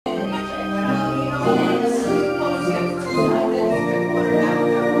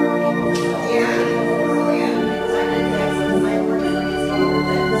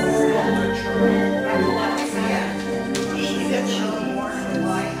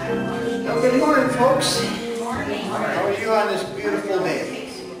Well, good morning, folks. How are you on this beautiful day?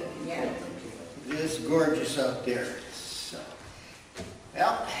 It is gorgeous out there. So,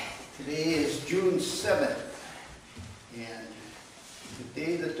 well, today is June 7th, and the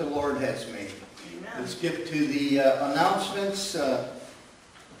day that the Lord has made. Let's get to the announcements. There'll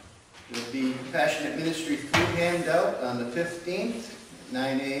be Passionate Ministry food handout on the 15th at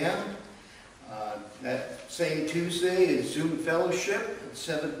 9 a.m. That same Tuesday is Zoom Fellowship at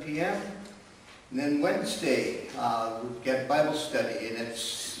 7 p.m. And then Wednesday, we've got Bible study, and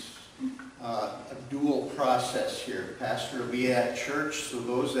it's a dual process here. Pastor will be at church, so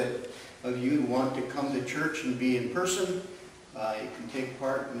those of you who want to come to church and be in person, you can take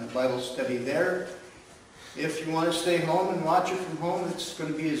part in the Bible study there. If you want to stay home and watch it from home, it's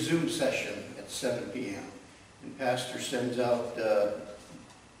going to be a Zoom session at 7 p.m. And Pastor sends out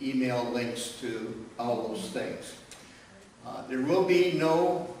email links to all those things. There will be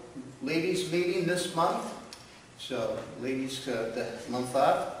no ladies meeting this month, so ladies got the month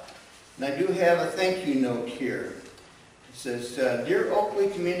off. And I do have a thank you note here. It says, Dear Oakley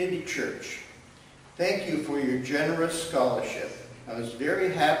Community Church, thank you for your generous scholarship. I was very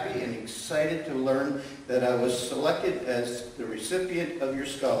happy and excited to learn that I was selected as the recipient of your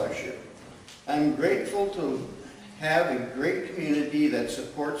scholarship. I'm grateful to have a great community that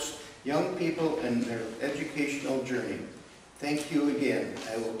supports young people in their educational journey. Thank you again.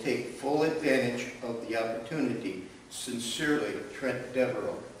 I will take full advantage of the opportunity. Sincerely, Trent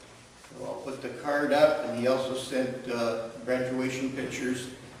Devereaux. So I'll put the card up, and he also sent graduation pictures.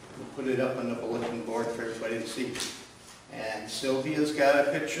 We'll put it up on the bulletin board for everybody to see. And Sylvia's got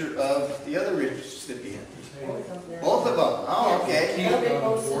a picture of the other recipient. Both of them. Oh, okay. They'll be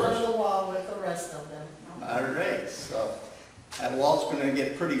posted on the wall with the rest of them. All right, so that wall's going to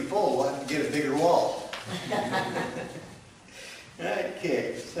get pretty full. We'll have to get a bigger wall.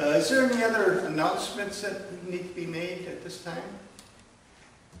 Okay, so is there any other announcements that need to be made at this time?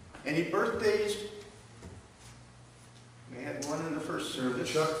 Any birthdays? We had one in the first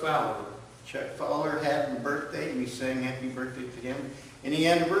service. Chuck Fowler. Chuck Fowler had a birthday. We sang happy birthday to him. Any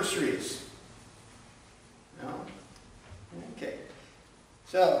anniversaries? No? Okay.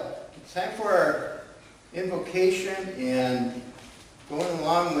 So, it's time for our invocation, and going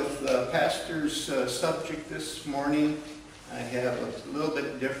along with Pastor's subject this morning, I have a little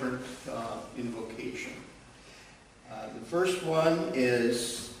bit different invocation. The first one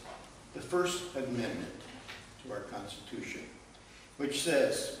is the First Amendment to our Constitution, which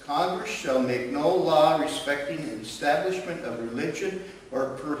says, Congress shall make no law respecting an establishment of religion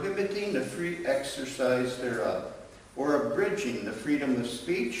or prohibiting the free exercise thereof, or abridging the freedom of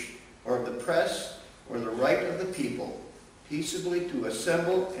speech or of the press or the right of the people peaceably to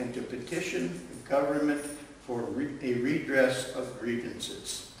assemble and to petition the government for a redress of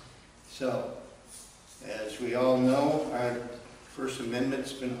grievances. So, as we all know, our First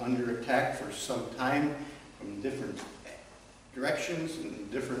Amendment's been under attack for some time from different directions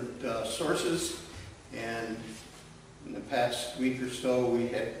and different sources, and in the past week or so we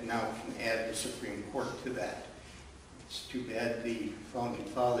had now can add the Supreme Court to that. It's too bad the Founding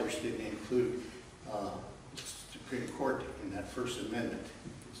Fathers didn't include the Supreme Court in that First Amendment,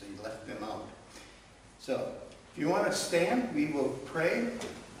 because they left them out. So, if you want to stand, we will pray.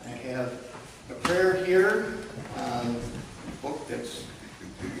 I have a prayer here, a book that's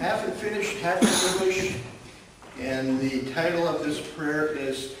half and finished, half in English, and the title of this prayer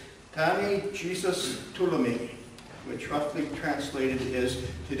is Tani Jesus Tulami, which roughly translated is,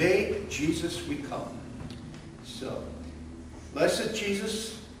 Today, Jesus, we come. So, Blessed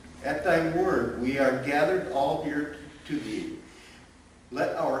Jesus, at thy word we are gathered all here to thee.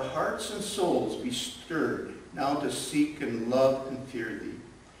 Let our hearts and souls be stirred now to seek and love and fear thee.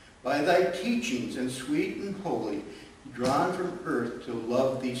 By thy teachings and sweet and holy, drawn from earth to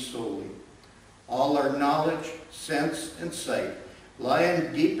love thee solely. All our knowledge, sense, and sight lie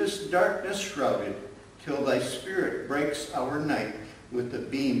in deepest darkness shrouded, till thy spirit breaks our night with the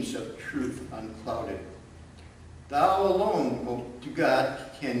beams of truth unclouded. Thou alone, O God,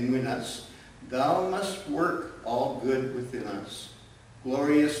 can win us. Thou must work all good within us.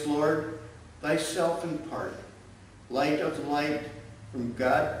 Glorious Lord, thyself impart, light of light, from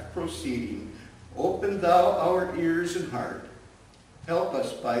God proceeding. Open thou our ears and heart. Help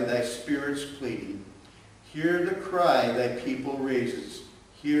us by thy Spirit's pleading. Hear the cry thy people raises.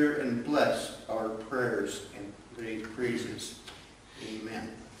 Hear and bless our prayers and praises.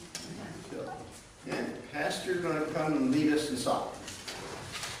 Amen. So, and Pastor's going to come and lead us in song.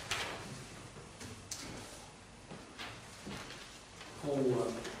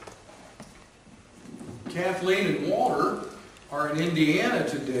 Kathleen and Walter are in Indiana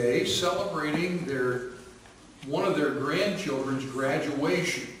today celebrating one of their grandchildren's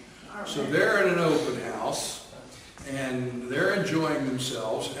graduation. So they're at an open house and they're enjoying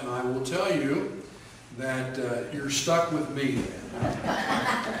themselves, and I will tell you that you're stuck with me then.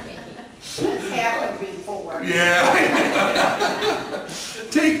 That's happened before. Yeah.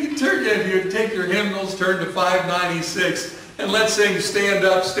 If you take your hymnals, turn to 596, and let's sing Stand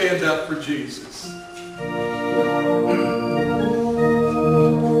Up for Jesus.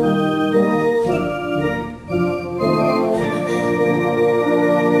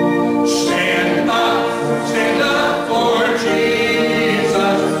 Stand up for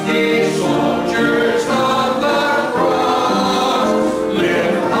Jesus, ye soldiers of the cross.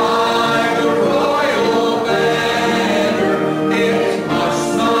 Lift high the royal banner, it must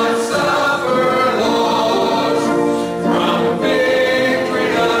not suffer loss. From victory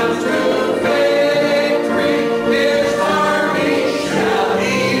unto victory, his army shall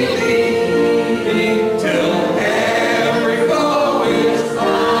he lead, till every foe is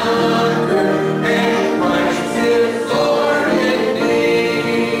conquered, and Christ is Lord indeed.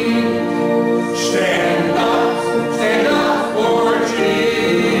 Stand up for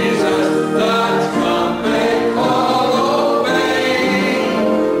Jesus, the trumpet call obey.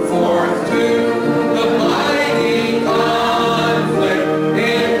 Forth to the mighty conflict,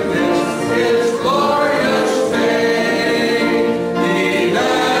 in this his glorious day. Ye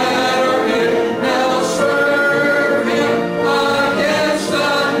that are hid now serve him against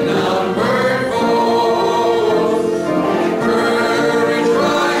unnumbered foes. Courage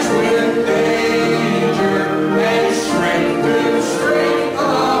rise with danger, and strength to strength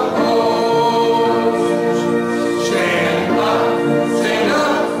oppose. Stand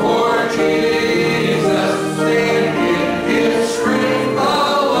up for Jesus, stand in his strength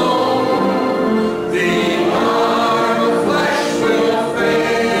alone. The arm of flesh will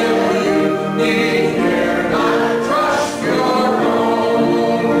fail you, ye dare not trust your own.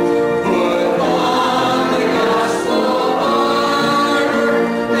 Put on the gospel armor,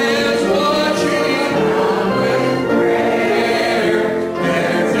 hands watching on with prayer.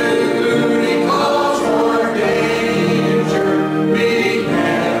 Their duty calls for danger, be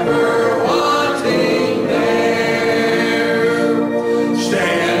never wanting there.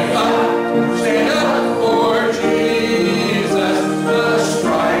 Stand up for Jesus, the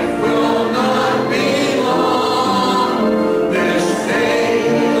strife will not be long. This day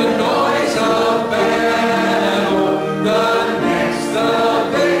the noise of battle, the next the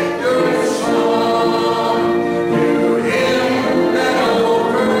victor's song. To him that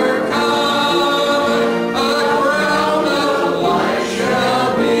overcometh, a crown of life shall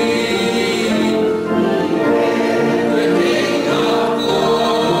be. The King of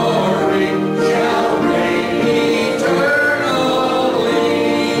glory shall reign eternally.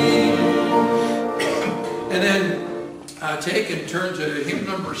 And then take and turn to hymn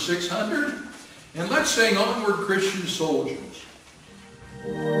number 600, and let's sing Onward Christian Soldiers.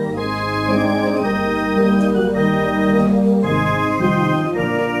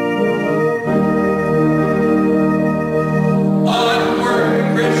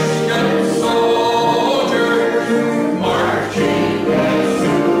 Onward Christian soldiers, marching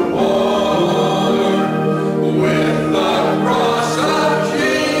into war, with the cross of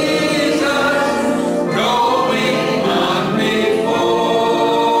Jesus going on before.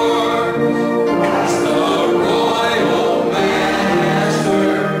 As the royal master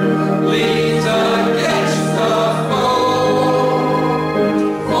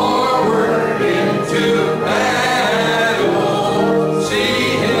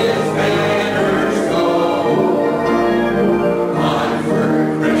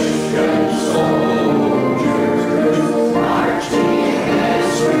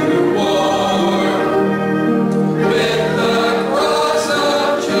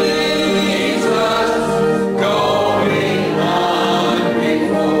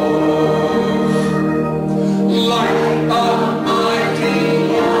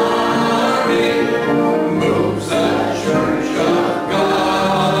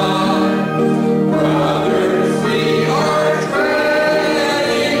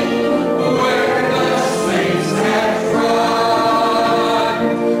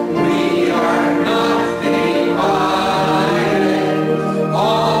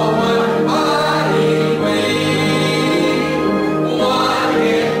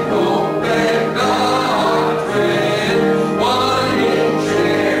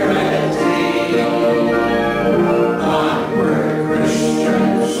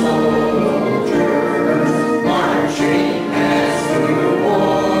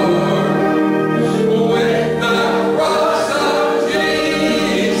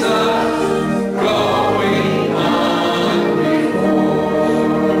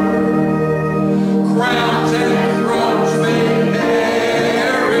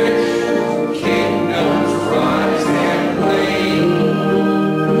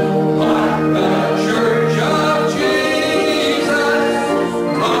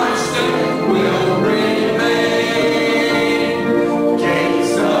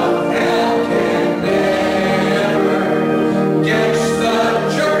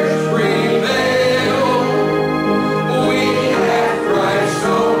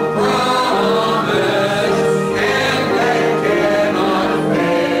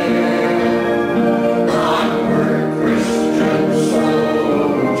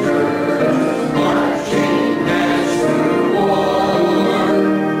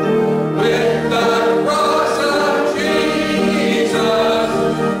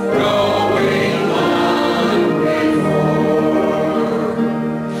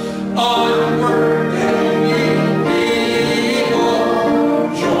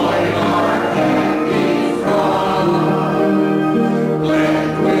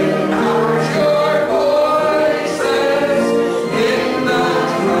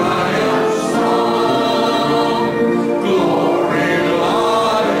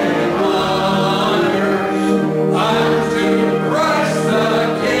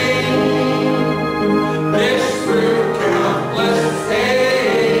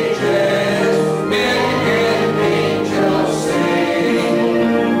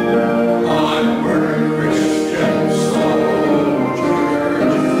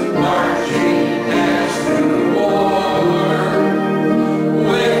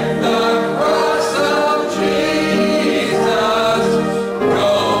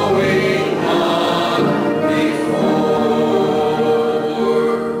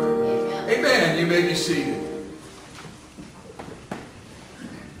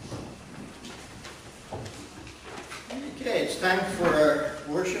Okay, it's time for our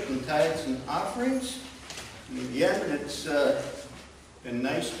worship and tithes and offerings. And again, it's been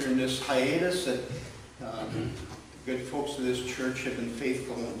nice during this hiatus that the good folks of this church have been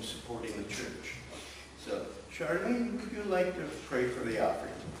faithful in supporting the church. So, Charlene, would you like to pray for the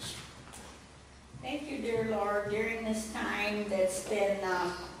offerings? Thank you, dear Lord, during this time that's been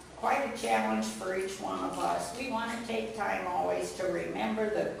quite a challenge for each one of us. We want to take time always to remember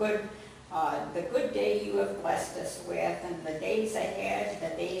the good day you have blessed us with, and the days ahead,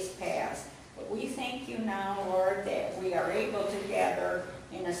 the days past. But we thank you now, Lord, that we are able to gather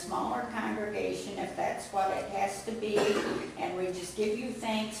in a smaller congregation, if that's what it has to be. And we just give you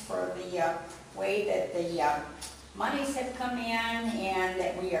thanks for the way that the monies have come in, and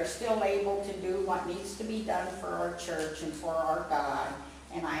that we are still able to do what needs to be done for our church and for our God.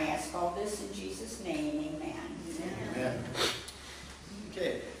 And I ask all this in Jesus' name, amen. Amen.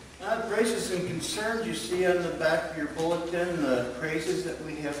 Okay. Praises and concerns, you see on the back of your bulletin the praises that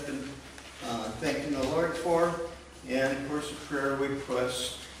we have been thanking the Lord for, and of course a prayer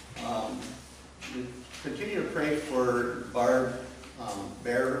request. We continue to pray for Barb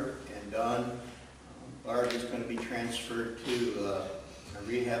Bearer and Don. Barb is going to be transferred to a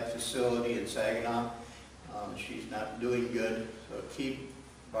rehab facility in Saginaw. She's not doing good, so keep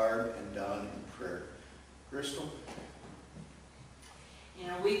Barb and Don in prayer. Crystal? You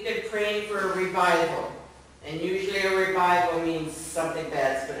know, we've been praying for a revival, and usually a revival means something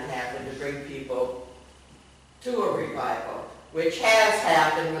bad's going to happen to bring people to a revival, which has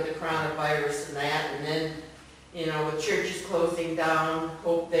happened with the coronavirus and that, and then, you know, with churches closing down,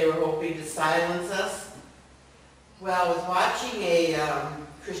 they were hoping to silence us. Well, I was watching a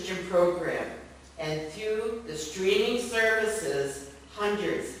Christian program, and through the streaming services,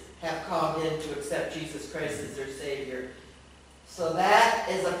 hundreds have called in to accept Jesus Christ as their Savior. So that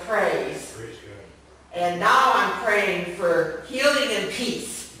is a praise. Praise God. And now I'm praying for healing and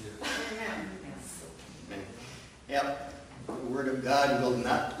peace. Yep. The Word of God will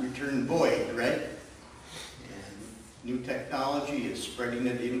not return void, right? And new technology is spreading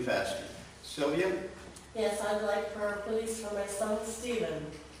it even faster. Sylvia? Yes, I'd like prayer, please, for my son Stephen.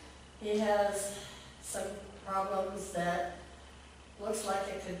 He has some problems that looks like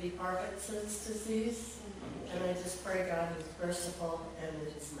it could be Parkinson's disease, and I just pray God is merciful and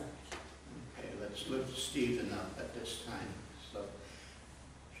it is not. Okay, let's lift Stephen up at this time. So,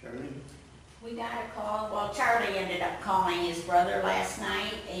 Charlene? We got a call, well, Charlie ended up calling his brother last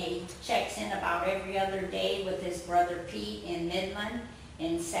night. He checks in about every other day with his brother Pete in Midland.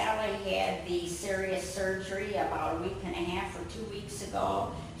 And Sally had the serious surgery about a week and a half or 2 weeks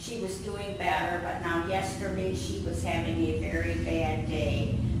ago. She was doing better, but now yesterday she was having a very bad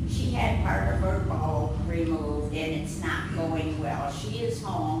day. She had part of her bone removed, and it's not going well. She is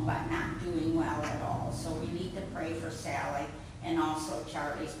home, but not doing well at all. So we need to pray for Sally and also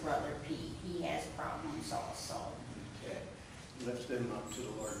Charlie's brother Pete. He has problems also. Okay. Lift them up to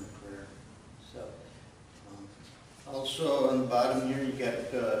the Lord in prayer. So, also on the bottom here, you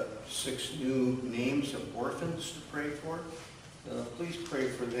got 6 new names of orphans to pray for. Please pray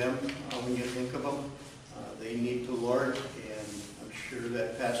for them when you think of them. They need the Lord, and I'm sure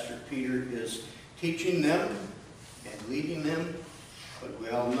that Pastor Peter is teaching them and leading them, but we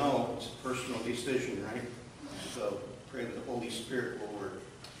all know it's a personal decision, right? So pray that the Holy Spirit will work.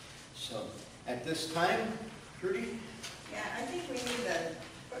 So at this time, Trudy? Yeah, I think we need to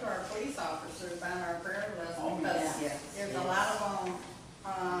put our police officers on our prayer list Oh, because yes, there's yes. a lot of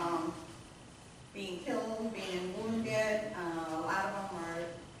them being killed, being wounded. A lot of them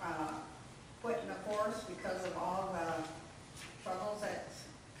are put in the force because of all the troubles that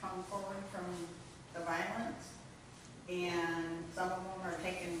come forward from the violence. And some of them are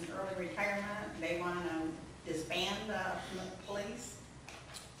taking early retirement. They want to disband the police.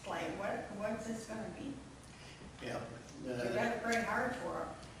 It's like, what's this going to be? Yeah. You got to pray hard for them.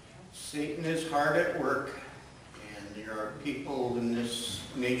 Satan is hard at work, and there are people in this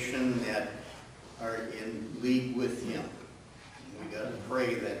nation that are in league with him. And we got to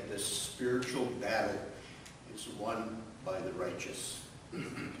pray that this spiritual battle is won by the righteous.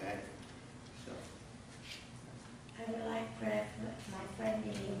 Okay? So, I would like prayer for my friend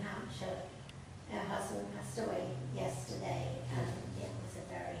in New Hampshire. Her husband passed away yesterday, and it was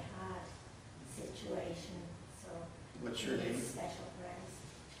a very hard situation, so what's her we need name? special prayers.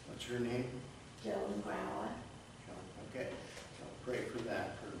 What's her name? Joan Grower. Okay. So pray for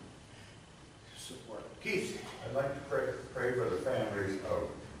that, for support. Keith? I'd like to pray for the families of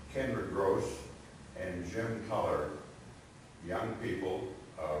Kendra Gross and Jim Tuller, young people,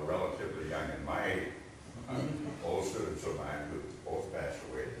 relatively young in my age, old students of mine who both passed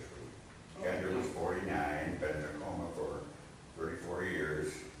away this week. Kendra was 49, been in a coma for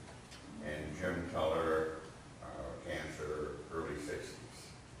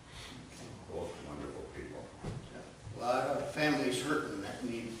is hurting that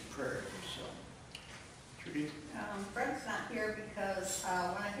need prayer, so. Trudy? Fred's not here because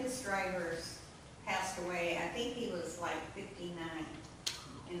one of his drivers passed away. I think he was like 59.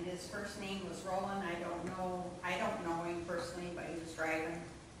 And his first name was Roland. I don't know him personally, but he was driving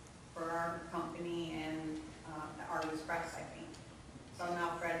for our company and the Art Express, I think. So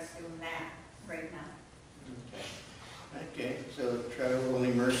now Fred's doing that right now. Okay, so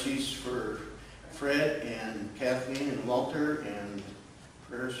traveling mercies for Fred and Kathleen and Walter, and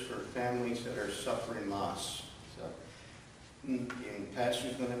prayers for families that are suffering loss. So, and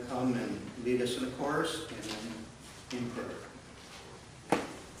Pastor's going to come and lead us in a chorus and then in prayer.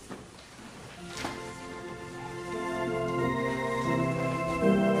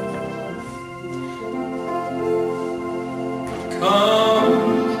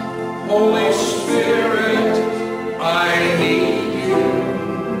 Come, Holy Spirit, I need you.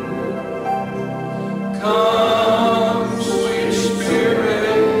 Come, sweet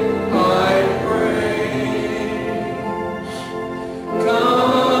Spirit, I pray.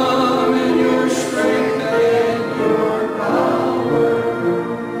 Come in your strength and your power.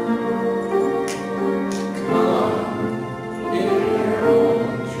 Come in your own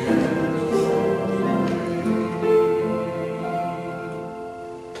gentle way.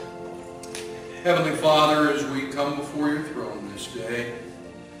 Heavenly Father, as we come before your throne this day,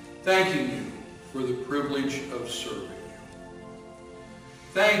 thanking you for the privilege of serving you.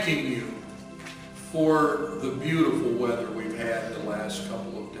 Thanking you for the beautiful weather we've had the last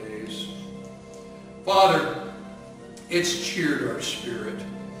couple of days. Father, it's cheered our spirit,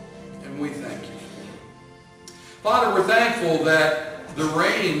 and we thank you for it. Father, we're thankful that the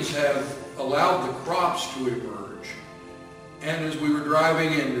rains have allowed the crops to emerge. And as we were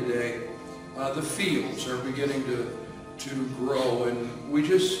driving in today, the fields are beginning to grow, and we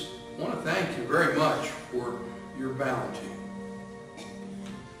just want to thank you very much for your bounty.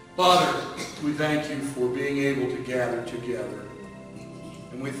 Father, we thank you for being able to gather together,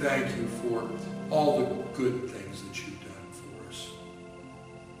 and we thank you for all the good things that you've done for us.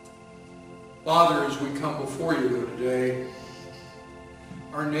 Father, as we come before you today,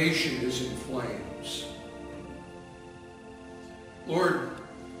 our nation is in flames. Lord,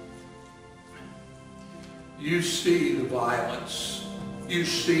 you see the violence. You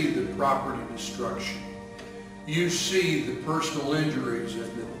see the property destruction. You see the personal injuries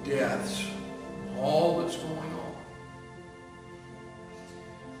and the deaths, all that's going on.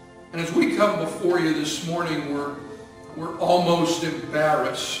 And as we come before you this morning, we're almost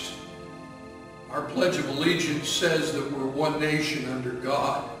embarrassed. Our Pledge of Allegiance says that we're one nation under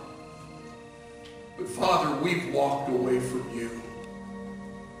God. But Father, we've walked away from you.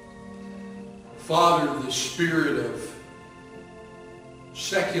 Father, the spirit of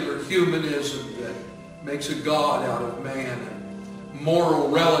secular humanism that makes a God out of man, and moral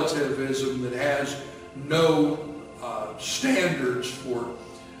relativism that has no standards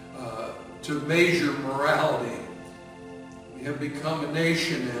to measure morality. We have become a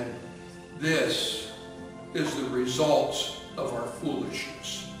nation, and this is the results of our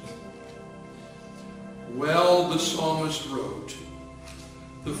foolishness. Well, the psalmist wrote,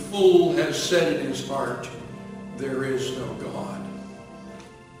 "The fool has said in his heart, there is no God."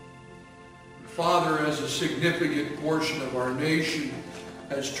 Father, as a significant portion of our nation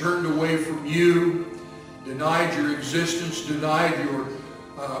has turned away from you, denied your existence, denied your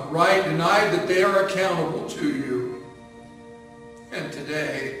right, denied that they are accountable to you. And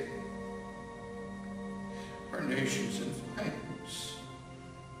today, our nation's in flames.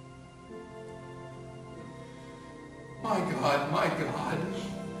 My God,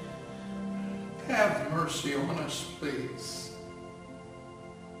 have mercy on us, please.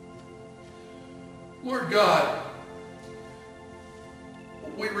 Lord God,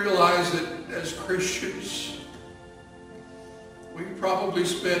 we realize that as Christians, we probably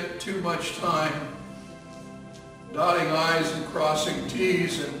spent too much time dotting I's and crossing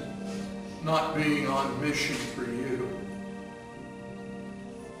T's and not being on mission for you.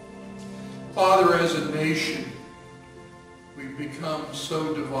 Father, as a nation, we've become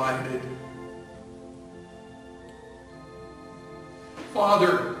so divided.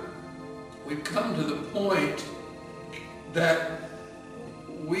 Father, we've come to the point that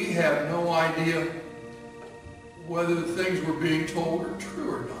we have no idea whether the things we're being told are true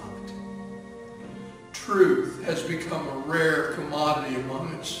or not. Truth has become a rare commodity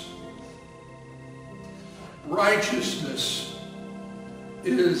among us. Righteousness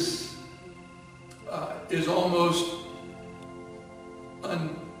is almost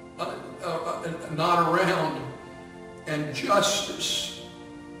not around, and justice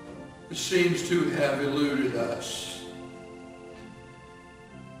seems to have eluded us.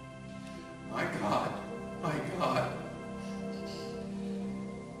 my God,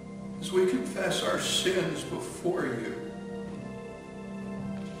 as we confess our sins before you,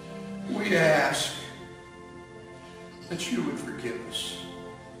 we ask that you would forgive us,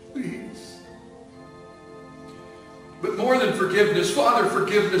 please. But more than forgiveness, Father,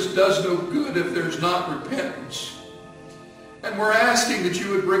 forgiveness does no good if there's not repentance. And we're asking that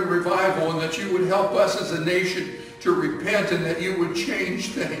you would bring revival and that you would help us as a nation to repent and that you would change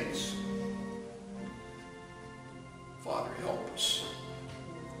things. Father, help us.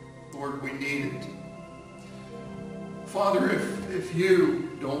 Lord, we need it. Father, if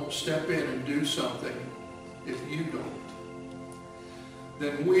you don't step in and do something, if you don't,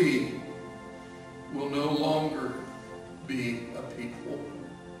 then we will no longer be a people.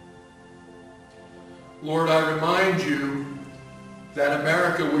 Lord, I remind you that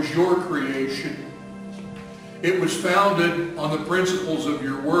America was your creation. It was founded on the principles of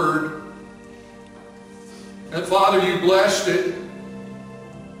your word. And Father, you blessed it.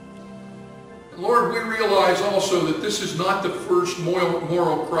 And Lord, we realize also that this is not the first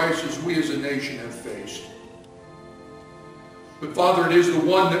moral crisis we as a nation have faced. But Father, it is the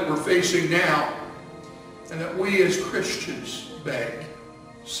one that we're facing now, and that we as Christians beg,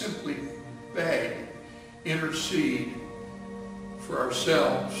 simply beg, intercede for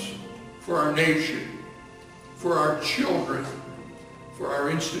ourselves, for our nation, for our children, for our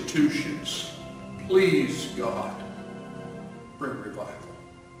institutions. Please, God, bring revival.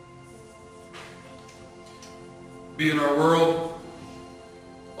 Be in our world.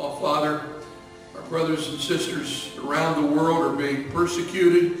 Oh, Father, our brothers and sisters around the world are being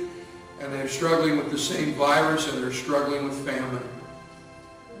persecuted, and they're struggling with the same virus, and they're struggling with famine.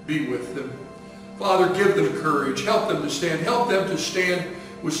 Be with them. Father, give them courage. Help them to stand. Help them to stand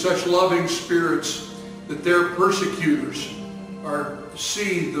with such loving spirits that their persecutors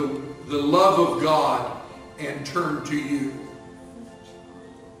see the love of God and turn to you.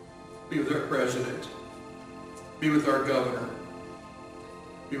 Be with our president. Be with our governor.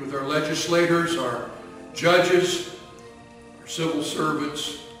 Be with our legislators, our judges, our civil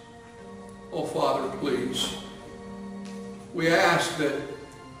servants. Oh, Father, please. We ask that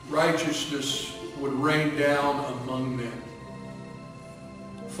righteousness would rain down among them.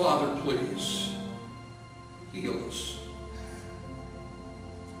 Father, please, heal us.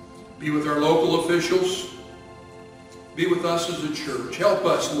 Be with our local officials. Be with us as a church. Help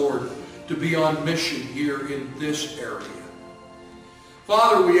us, Lord, to be on mission here in this area.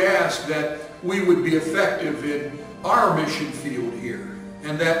 Father, we ask that we would be effective in our mission field here,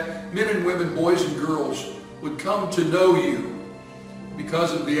 and that men and women, boys and girls, would come to know you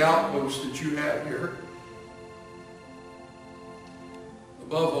because of the outposts that you have here.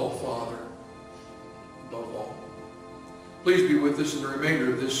 Above all, Father, above all, please be with us in the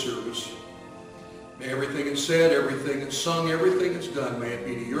remainder of this service. May everything that's said, everything that's sung, everything that's done, may it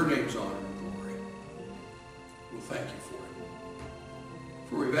be to your name's honor and glory. We'll thank you for it.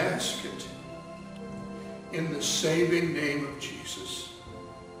 For we've asked it in the saving name of Jesus.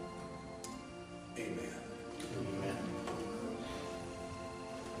 Amen. Amen.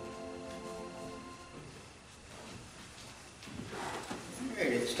 All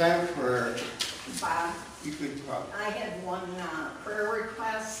right, it's time for Bob, weekly problem. I had one prayer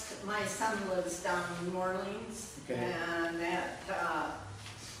request. My son lives down in New Orleans, Okay. and that,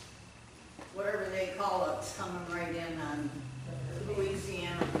 whatever they call it's coming right in on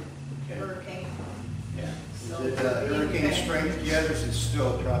Louisiana Okay. hurricane. Yeah. So- Is it hurricane strength yet, or is it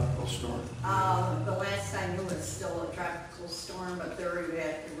still a tropical storm? The last I knew it's still a tropical storm, but they're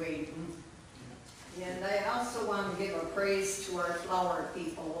evacuating. And I also want to give a praise to our flower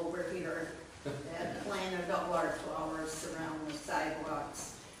people over here that planted all our flowers around the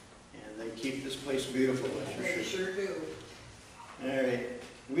sidewalks. And they keep this place beautiful, that's for They sure. sure do. All right.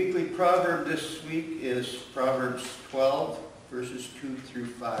 Weekly proverb this week is Proverbs 12, verses 2 through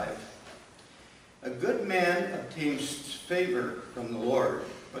 5. A good man obtains favor from the Lord,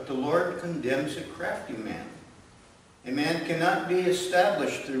 but the Lord condemns a crafty man. A man cannot be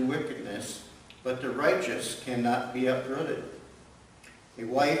established through wickedness, but the righteous cannot be uprooted. A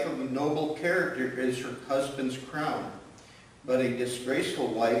wife of a noble character is her husband's crown, but a disgraceful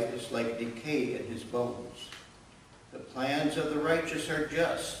wife is like decay in his bones. The plans of the righteous are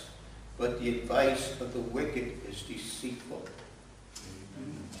just, but the advice of the wicked is deceitful.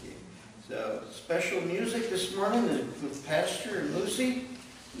 Okay. So, special music this morning with Pastor and Lucy,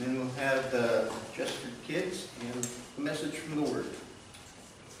 and then we'll have Just for Kids and a message from the Word.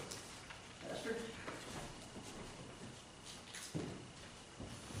 Pastor?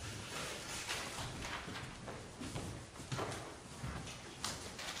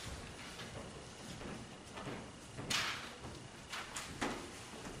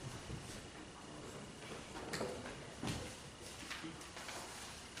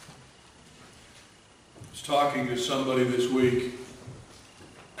 was talking to somebody this week,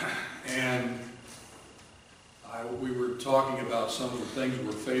 and we were talking about some of the things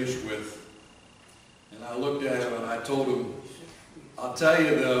we're faced with. And I looked at him and I told him, I'll tell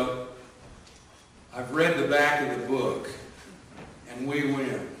you though, I've read the back of the book, and we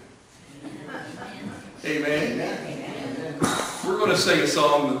win. Amen. We're going to sing a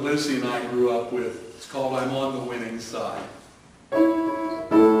song that Lucy and I grew up with. It's called I'm on the Winning Side.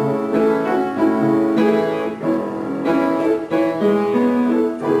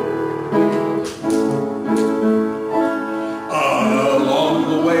 Along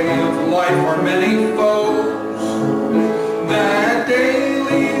the way of life are many foes that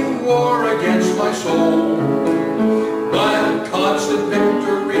daily war against my soul. But constant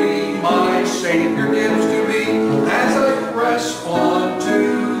victory my Savior gives to me as I press on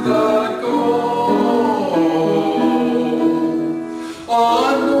to the goal.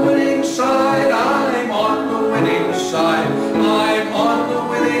 On the winning side, I'm on the winning side. I'm on the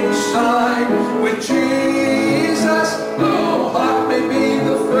winning side with Jesus. Though hot may be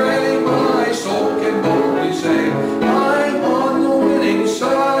the fray, my soul can boldly say, I'm on the winning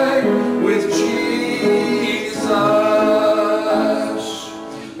side with Jesus.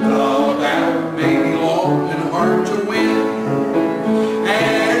 The battle may be long and hard to win,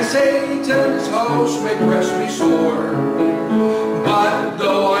 and Satan's host may press me sore. But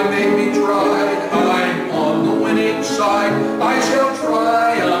though I may be tried, I'm on the winning side. I shall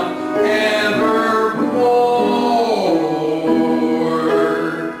triumph evermore.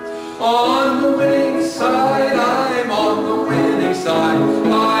 On the winning side, I'm on the winning side.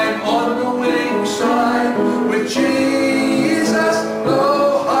 I'm on the winning side with Jesus.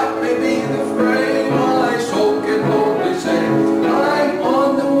 Though hot may be the fray, my soul can boldly say, I'm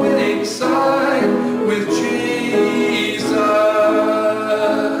on the winning side with Jesus.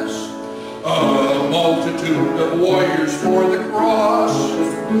 A multitude of warriors for the cross,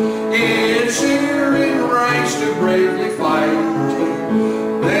 in Syrian ranks to bravely fight.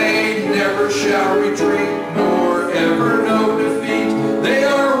 They never shall retreat, nor ever know defeat. They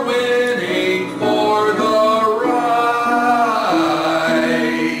are winning for the right.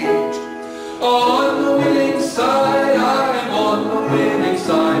 On the winning side, I'm on the winning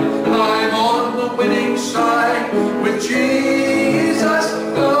side. I'm on the winning side with Jesus.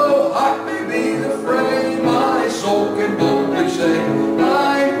 Though hot may be the fray, my soul can boldly say,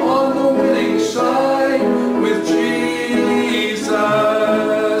 I'm on the winning side with Jesus.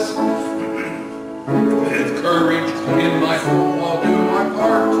 With courage in my home, I'll do my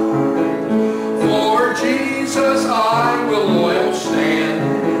part. For Jesus I will loyal stand.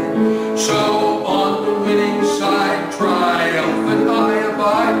 So on the winning side, triumphant I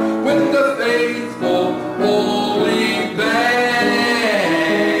abide with the faithful holy band.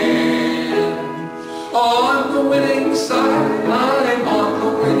 On the winning side, I'm on the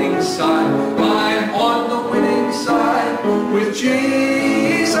winning side. I'm on the winning side with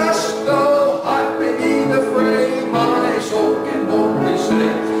Jesus. Though hot may be the fray, my soul can boldly say,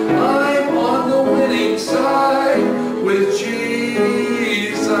 I'm on the winning side with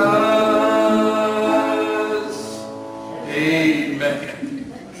Jesus. Amen.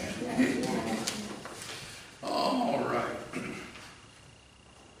 All right.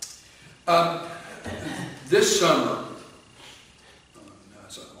 This summer, now I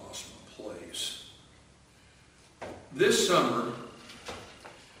lost my place. This summer,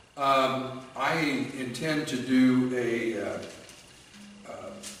 I intend to do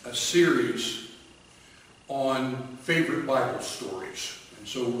a series on favorite Bible stories. And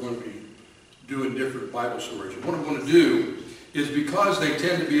so we're going to be doing different Bible stories. And what I'm going to do is, because they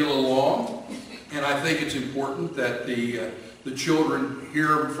tend to be a little long, and I think it's important that the children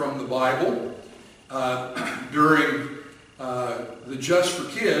hear from the Bible during the Just for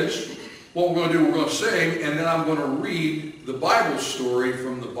Kids. What we're going to do, we're going to sing, and then I'm going to read the Bible story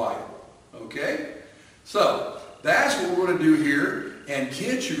from the Bible. Okay? So, that's what we're going to do here. And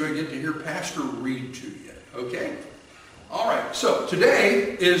kids, you're going to get to hear Pastor read to you. Okay? All right. So,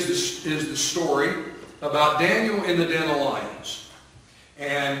 today is the story about Daniel in the den of lions.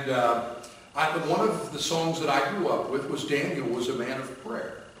 And one of the songs that I grew up with was Daniel was a man of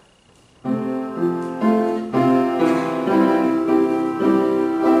prayer.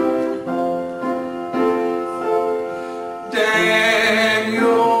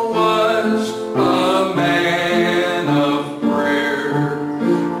 Daniel was a man of prayer.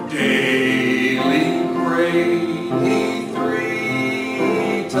 Daily prayed he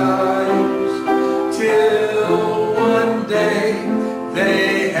 3 times, till one day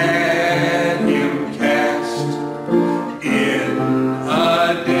they had him cast in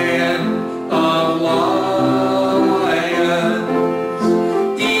a den of lions.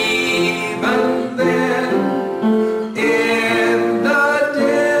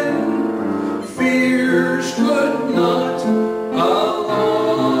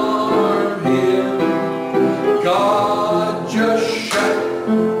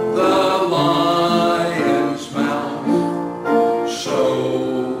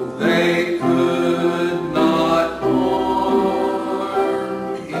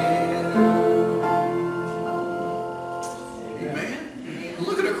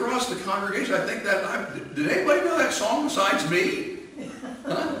 across the congregation, I think that, did anybody know that song besides me?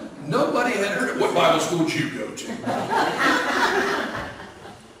 Huh? Nobody had heard it. What Bible school did you go to?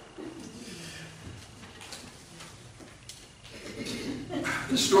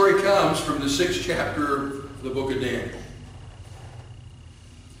 This story comes from the 6th chapter of the book of Daniel.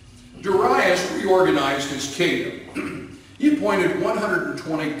 Darius reorganized his kingdom. He appointed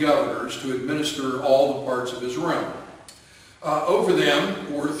 120 governors to administer all the parts of his realm. Over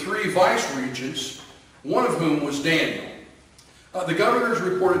them were 3 vice-regents, one of whom was Daniel. The governors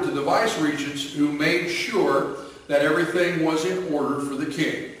reported to the vice-regents, who made sure that everything was in order for the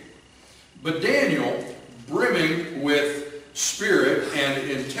king. But Daniel, brimming with spirit and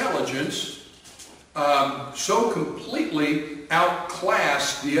intelligence, so completely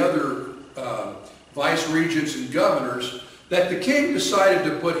outclassed the other vice-regents and governors that the king decided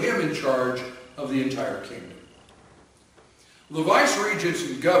to put him in charge of the entire kingdom. The vice-regents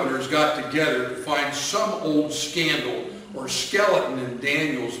and governors got together to find some old scandal or skeleton in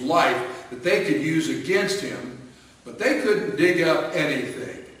Daniel's life that they could use against him, but they couldn't dig up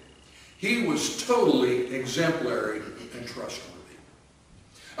anything. He was totally exemplary and trustworthy.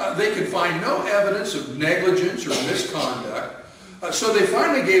 They could find no evidence of negligence or misconduct, so they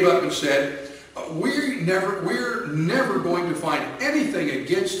finally gave up and said, we're never going to find anything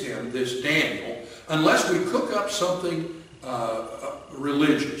against him, this Daniel, unless we cook up something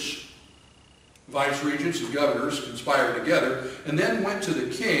religious. Vice-regents and governors conspired together and then went to the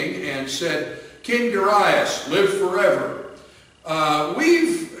king and said, King Darius, live forever.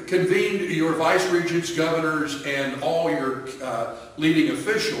 We've convened your vice-regents, governors, and all your leading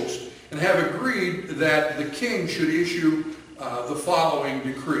officials and have agreed that the king should issue the following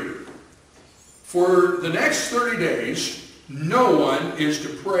decree. For the next 30 days, no one is to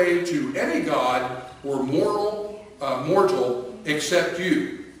pray to any god or mortal except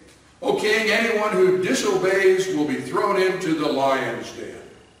you. O king, anyone who disobeys will be thrown into the lion's den.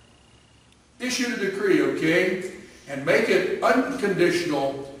 Issue the decree, O king, and make it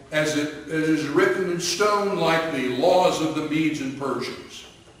unconditional as it is written in stone like the laws of the Medes and Persians.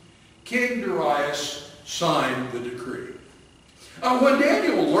 King Darius signed the decree. When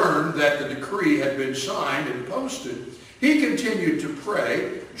Daniel learned that the decree had been signed and posted, he continued to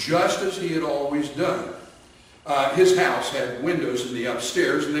pray just as he had always done. His house had windows in the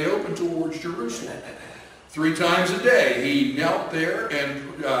upstairs, and they opened towards Jerusalem. 3 times a day he knelt there and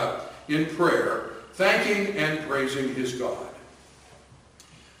in prayer, thanking and praising his God.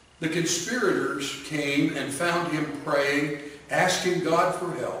 The conspirators came and found him praying, asking God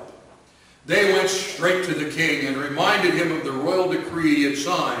for help. They went straight to the king and reminded him of the royal decree he had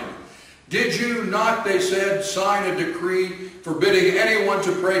signed. Did you not, they said, sign a decree forbidding anyone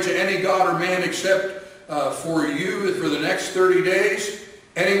to pray to any god or man except for you for the next 30 days?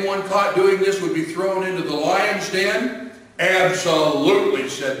 Anyone caught doing this would be thrown into the lion's den? Absolutely,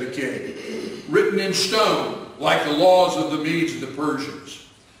 said the king. Written in stone, like the laws of the Medes and the Persians.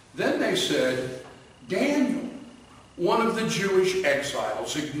 Then they said, Daniel, one of the Jewish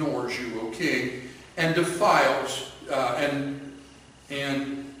exiles, ignores you, O king, and defies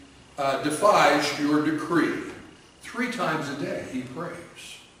your decree. 3 times a day he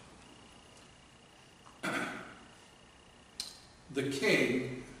prays. The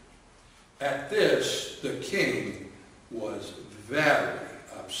king, at this, the king was very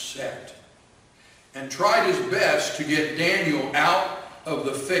upset and tried his best to get Daniel out of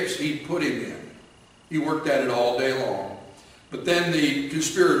the fix he'd put him in. He worked at it all day long. But then the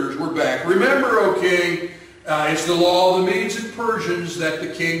conspirators were back. Remember, O king, it's the law of the Medes and Persians that the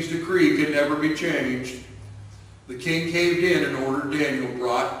king's decree can never be changed. The king caved in and ordered Daniel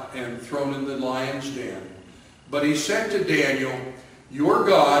brought and thrown in the lion's den. But he said to Daniel, your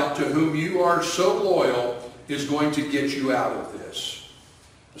God, to whom you are so loyal, is going to get you out of this.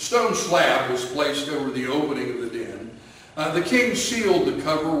 A stone slab was placed over the opening of the den. The king sealed the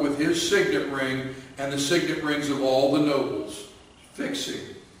cover with his signet ring and the signet rings of all the nobles, fixing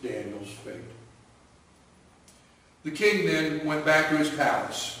Daniel's fate. The king then went back to his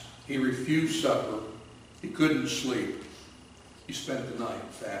palace. He refused supper. He couldn't sleep. He spent the night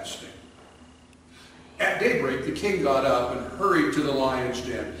fasting. At daybreak, the king got up and hurried to the lion's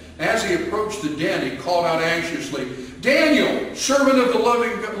den. As he approached the den, he called out anxiously, Daniel, servant of the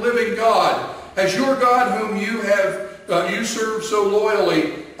living God, has your God, whom you serve so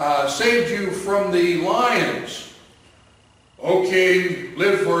loyally, saved you from the lions? O king,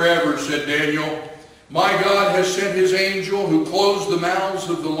 live forever, said Daniel. My God has sent his angel who closed the mouths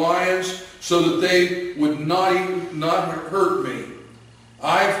of the lions so that they would not hurt me.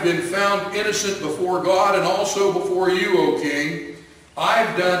 I've been found innocent before God and also before you, O king.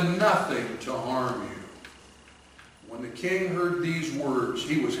 I've done nothing to harm you. When the king heard these words,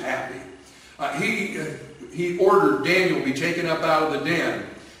 he was happy. He ordered Daniel be taken up out of the den.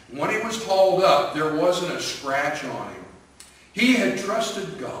 When he was hauled up, there wasn't a scratch on him. He had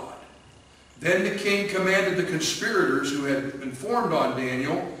trusted God. Then the king commanded the conspirators who had informed on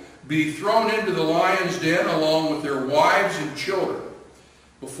Daniel be thrown into the lion's den along with their wives and children.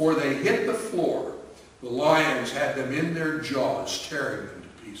 Before they hit the floor, the lions had them in their jaws, tearing them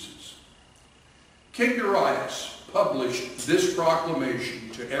to pieces. King Darius published this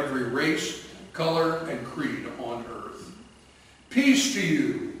proclamation to every race, color, and creed on earth. Peace to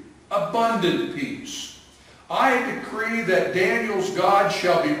you, abundant peace. I decree that Daniel's God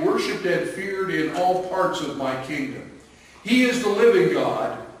shall be worshipped and feared in all parts of my kingdom. He is the living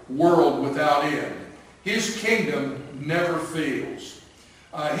God, world without end. His kingdom never fails.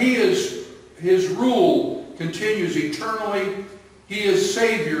 His rule continues eternally. He is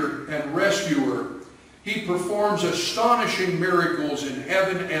Savior and Rescuer. He performs astonishing miracles in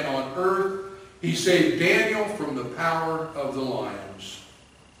heaven and on earth. He saved Daniel from the power of the lions.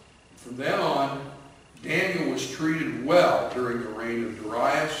 From then on, Daniel was treated well during the reign of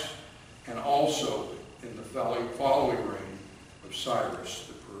Darius and also in the following reign of Cyrus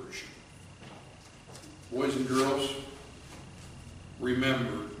the Persian. Boys and girls,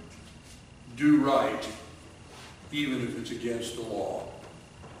 remember, do right even if it's against the law.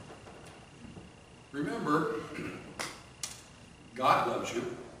 Remember, God loves you.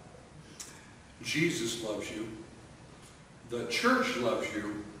 Jesus loves you. The church loves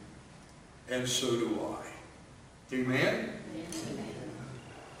you. And so do I. Amen? Amen.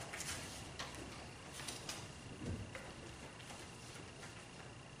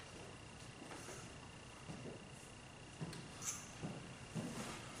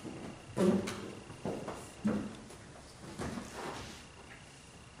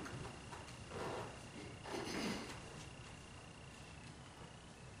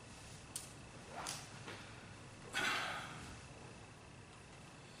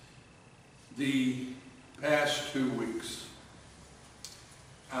 The past 2 weeks,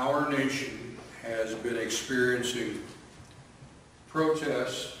 our nation has been experiencing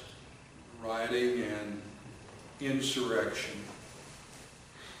protests, rioting, and insurrection.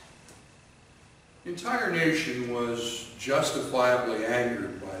 The entire nation was justifiably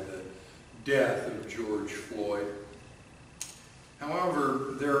angered by the death of George Floyd.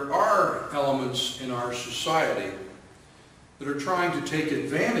 However, there are elements in our society that are trying to take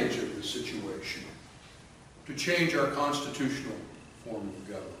advantage of the situation to change our constitutional form of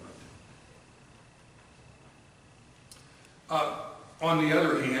government. On the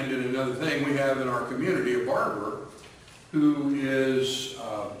other hand, and another thing, we have in our community a barber who is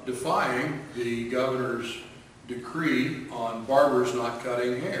defying the governor's decree on barbers not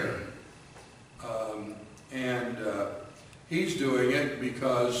cutting hair. He's doing it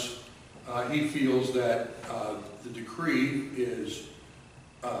because he feels that the decree is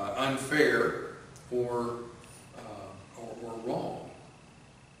unfair or wrong.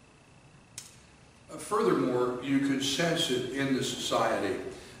 Furthermore, you can sense it in the society.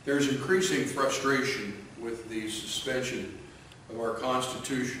 There's increasing frustration with the suspension of our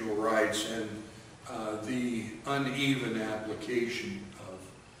constitutional rights and the uneven application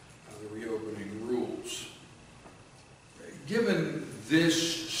of the reopening rules. Given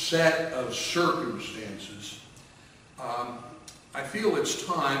this set of circumstances, I feel it's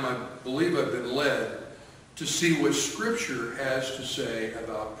time, I believe I've been led, to see what Scripture has to say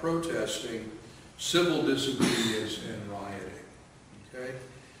about protesting, civil disobedience, and rioting. Okay?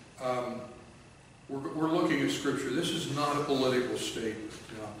 We're looking at Scripture. This is not a political statement.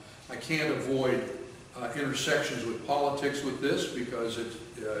 I can't avoid intersections with politics with this because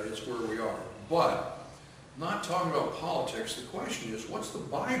it's where we are. But not talking about politics, the question is, what's the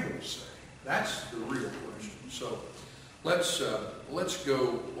Bible say? That's the real question. So let's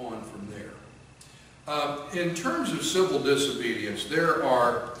go on from there. In terms of civil disobedience, there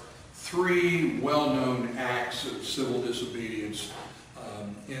are 3 well-known acts of civil disobedience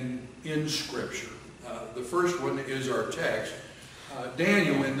in Scripture. The first one is our text,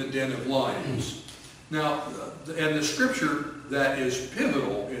 Daniel in the den of lions. Now, and the scripture that is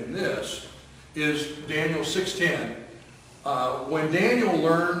pivotal in this is Daniel 6:10. When Daniel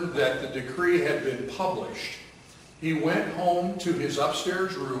learned that the decree had been published, he went home to his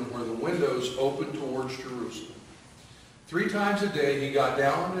upstairs room where the windows opened towards Jerusalem. 3 times a day he got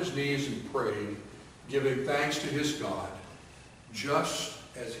down on his knees and prayed, giving thanks to his God, just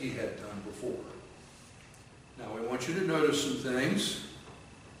as he had done before. Now I want you to notice some things.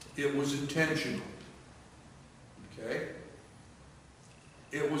 It was intentional. Okay?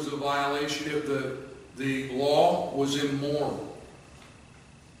 it was a violation of the law was immoral.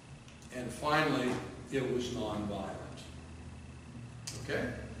 And finally, it was nonviolent. Okay?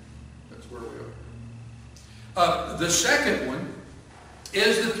 That's where we are. The second one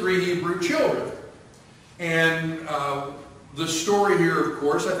is the 3 Hebrew children. And the story here, of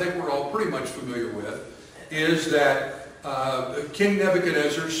course, I think we're all pretty much familiar with, is that King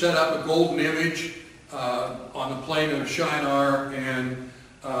Nebuchadnezzar set up a golden image on the plain of Shinar and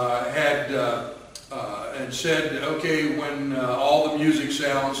and said, okay, when all the music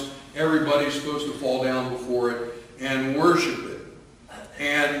sounds, everybody's supposed to fall down before it and worship it.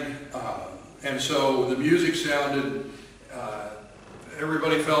 And so the music sounded,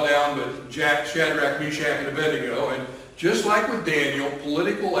 everybody fell down but Shadrach, Meshach, and Abednego. And just like with Daniel,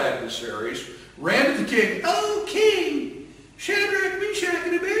 political adversaries ran to the king. Oh, king, Shadrach, Meshach,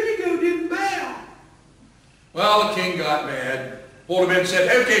 and Abednego didn't bow. Well, the king got mad, pulled him in and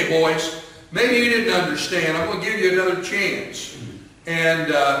said, okay, boys, maybe you didn't understand. I'm going to give you another chance.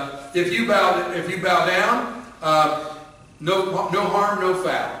 And if you bow down, no harm, no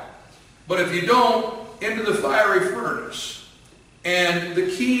foul. But if you don't, into the fiery furnace. And the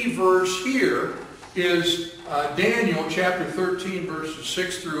key verse here is Daniel chapter 13, verses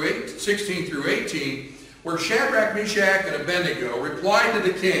 16 through 18, where Shadrach, Meshach, and Abednego replied to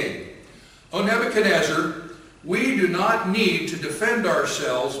the king, O Nebuchadnezzar, we do not need to defend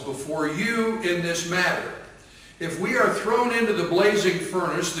ourselves before you in this matter. If we are thrown into the blazing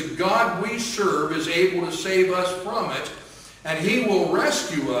furnace, the God we serve is able to save us from it, and he will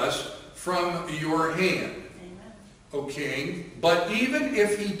rescue us from your hand, O king. But even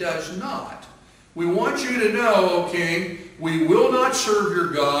if he does not, we want you to know, O king, we will not serve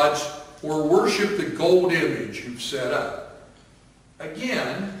your gods or worship the gold image you've set up.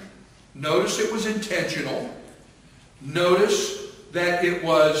 Again, notice it was intentional. Notice that it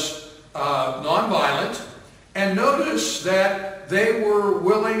was nonviolent. And notice that they were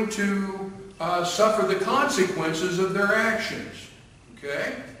willing to suffer the consequences of their actions.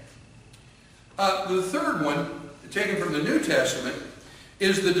 Okay? The third one, taken from the New Testament,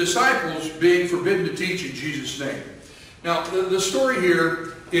 is the disciples being forbidden to teach in Jesus' name. Now, the story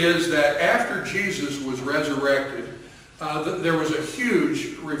here is that after Jesus was resurrected, there was a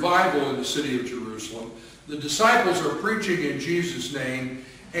huge revival in the city of Jerusalem. The disciples are preaching in Jesus' name,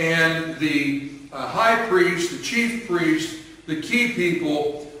 and the high priest, the chief priest, the key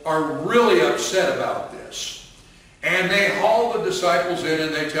people are really upset about this. And they haul the disciples in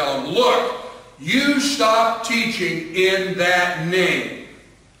and they tell them, look, you stop teaching in that name.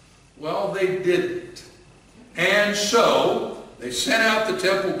 Well, they didn't. And so they sent out the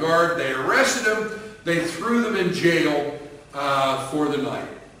temple guard, they arrested them, they threw them in jail for the night.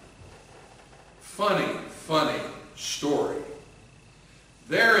 Funny story.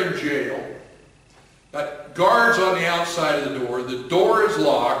 They're in jail. Got guards on the outside of the door is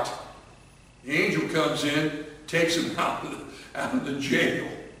locked. The angel comes in, takes them out of the jail.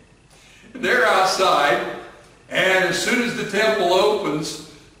 They're outside, and as soon as the temple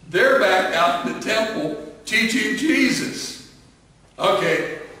opens, they're back out in the temple teaching Jesus.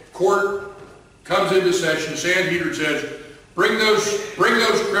 Okay, court comes into session. Sanhedrin says, bring those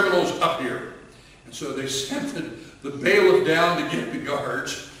criminals up here. And so they sent the bailiff down to get the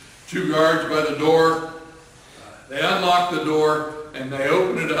guards. 2 guards by the door. They unlock the door and they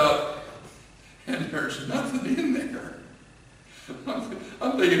open it up, and there's nothing in there.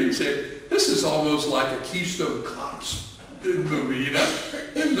 I'm thinking, he said, this is almost like a Keystone Cops movie, you know?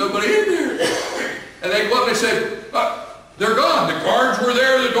 There's nobody in there. And they go up and they said, they're gone. The guards were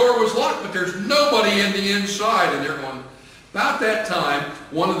there, the door was locked, but there's nobody in the inside. And they're going. About that time,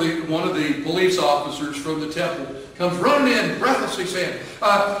 one of the police officers from the temple comes running in, breathlessly saying,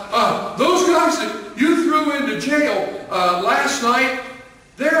 those guys that you threw into jail last night,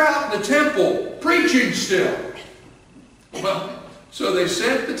 they're out in the temple preaching still. Well, so they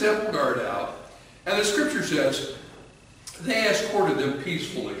sent the temple guard out, and the scripture says they escorted them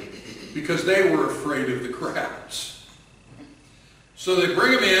peacefully because they were afraid of the crowds. So they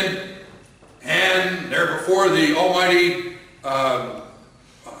bring them in, and they're before the almighty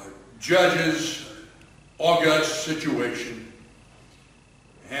judges, august situation,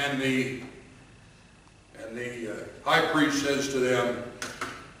 and the high priest says to them,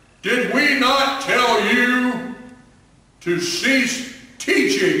 did we not tell you to cease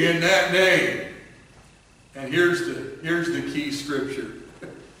teaching in that name? And here's the key scripture.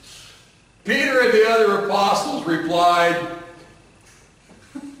 Peter and the other apostles replied,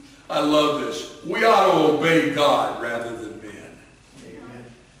 I love this, we ought to obey God rather than men. Amen.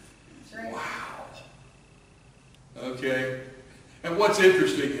 That's right. Wow. Okay. And what's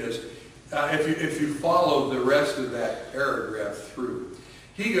interesting is, if you follow the rest of that paragraph through,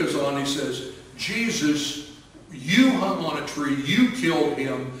 he goes on, he says, Jesus, you hung on a tree, you killed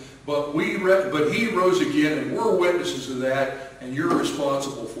him, but he rose again, and we're witnesses of that, and you're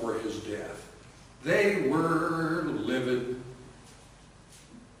responsible for his death. They were livid.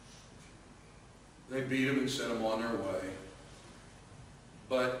 They beat him and sent him on their way.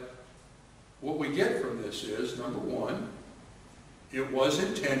 But what we get from this is, number one, it was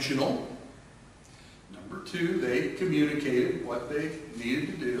intentional. Number two, they communicated what they needed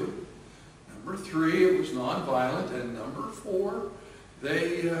to do. Number three, it was nonviolent. And number four,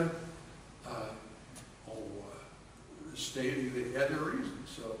 they stated they had their reasons.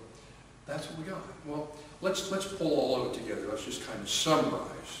 So that's what we got. Well, let's pull all of it together. Let's just kind of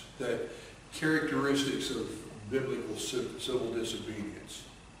summarize the characteristics of biblical civil disobedience.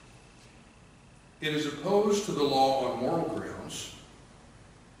 It is opposed to the law on moral grounds.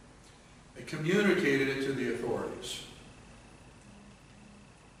 They communicated it to the authorities.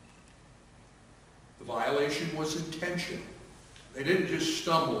 The violation was intentional. They didn't just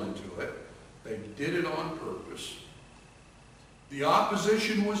stumble into it. They did it on purpose. The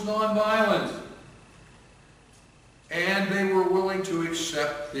opposition was nonviolent. And they were willing to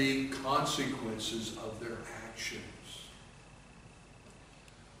accept the consequences of their actions.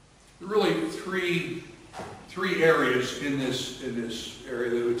 There are really three areas in this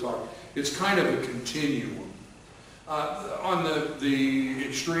area that we talk. It's kind of a continuum. On the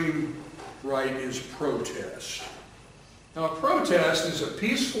extreme right is protest. Now, a protest is a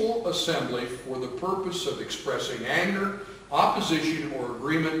peaceful assembly for the purpose of expressing anger, opposition, or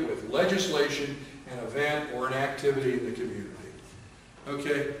agreement with legislation, an event, or an activity in the community.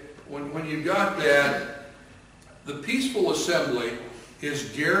 Okay, when you got that, the peaceful assembly is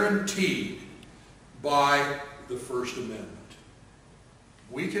guaranteed by the First Amendment.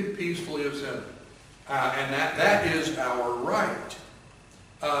 We can peacefully assemble, and that is our right.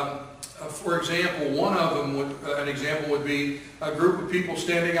 For example, an example would be a group of people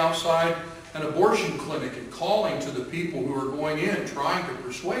standing outside an abortion clinic and calling to the people who are going in, trying to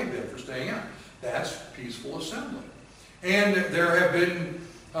persuade them for staying out. That's peaceful assembly. And there have been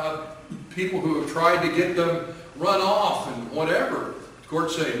people who have tried to get them run off and whatever. The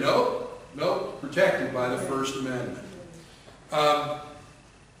courts say, no, protected by the First Amendment.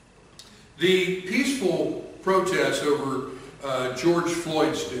 The peaceful protest over George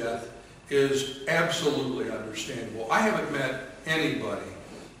Floyd's death is absolutely understandable. I haven't met anybody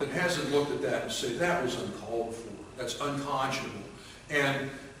that hasn't looked at that and said, that was uncalled for. That's unconscionable. And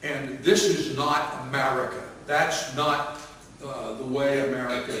this is not America. That's not the way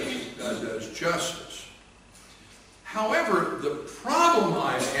America does justice. However, the problem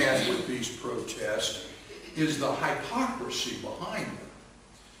I've had with these protests is the hypocrisy behind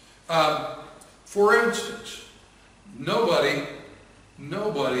them. For instance, nobody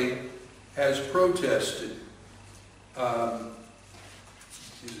has protested.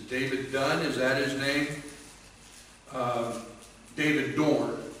 Is it David Dunn? Is that his name? David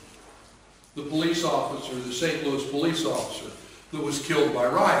Dorn, the police officer, the St. Louis police officer that was killed by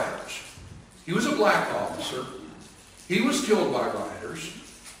rioters. He was a black officer. He was killed by rioters.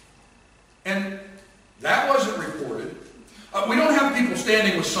 And that wasn't reported. We don't have people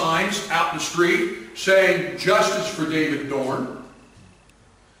standing with signs out in the street saying, justice for David Dorn.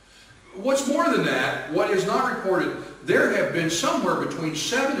 What's more than that, what is not reported, there have been somewhere between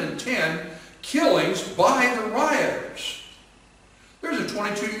 7 and 10 killings by the rioters. There's a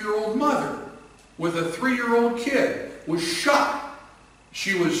 22-year-old mother with a 3-year-old kid was shot.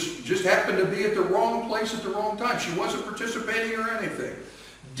 She just happened to be at the wrong place at the wrong time. She wasn't participating or anything.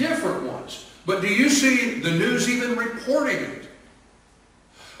 Different ones. But do you see the news even reporting it?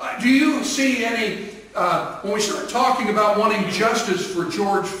 Do you see any, when we start talking about wanting justice for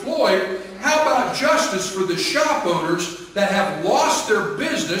George Floyd, how about justice for the shop owners that have lost their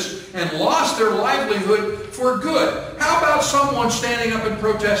business and lost their livelihood for good? How about someone standing up and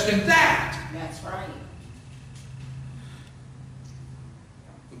protesting that? That's right.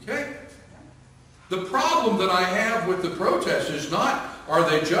 Okay? The problem that I have with the protests is not, are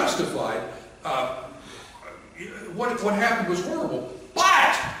they justified? What happened was horrible.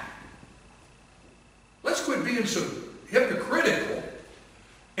 But let's quit being so hypocritical.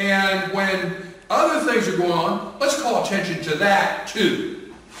 And when other things are going on, let's call attention to that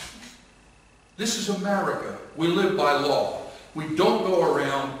too. This is America. We live by law. We don't go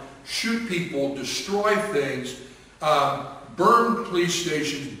around, shoot people, destroy things, burn police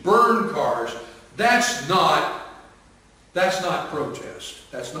stations, burn cars. That's not protest.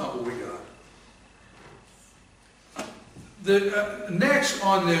 That's not what we got. Next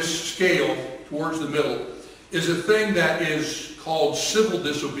on this scale, towards the middle, is a thing that is called civil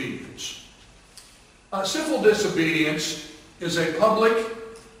disobedience. Civil disobedience is a public,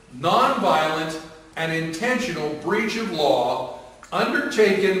 nonviolent, and intentional breach of law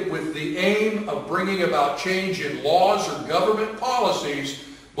undertaken with the aim of bringing about change in laws or government policies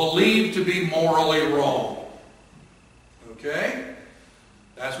believed to be morally wrong. Okay?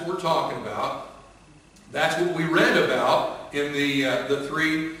 That's what we're talking about. That's what we read about in the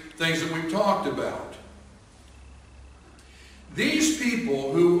three things that we've talked about. These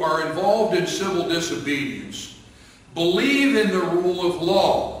people who are involved in civil disobedience believe in the rule of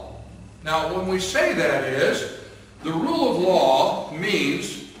law. Now, when we say that is, the rule of law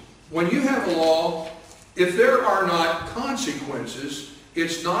means when you have a law, if there are not consequences,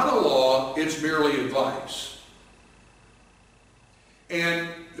 it's not a law, it's merely advice. And,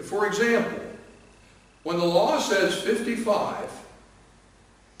 for example, when the law says 55,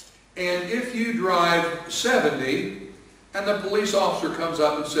 and if you drive 70, and the police officer comes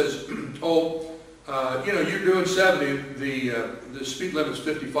up and says, you're doing 70, the speed limit's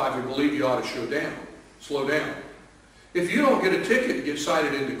 55, we believe you ought to slow down. If you don't get a ticket and get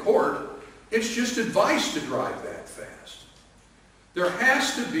cited into court, it's just advice to drive that fast. There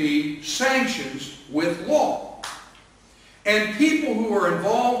has to be sanctions with law. And people who are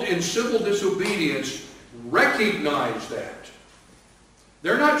involved in civil disobedience recognize that.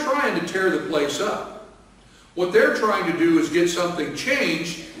 They're not trying to tear the place up. What they're trying to do is get something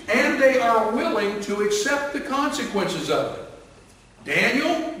changed, and they are willing to accept the consequences of it.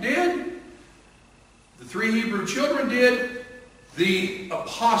 Daniel did. The 3 Hebrew children did. The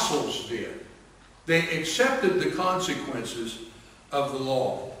apostles did. They accepted the consequences of the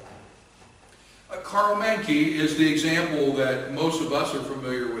law. Karl Manke is the example that most of us are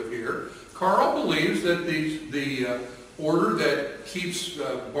familiar with here. Karl believes that the order that keeps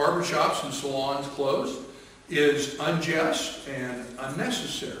barbershops and salons closed is unjust and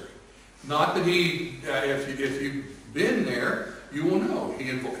unnecessary. Not that if you've been there, you will know.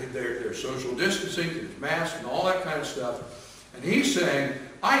 There's social distancing, there's masks and all that kind of stuff. And he's saying,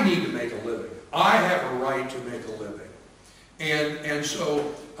 I need to make a living. I have a right to make a living. And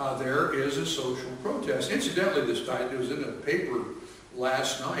so there is a social protest. Incidentally, it was in the paper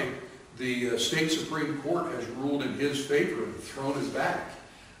last night. The state Supreme Court has ruled in his favor and thrown it back.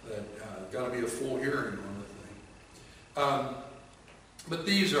 That got to be a full hearing on the thing. But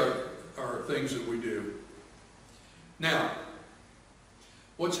these are things that we do. Now,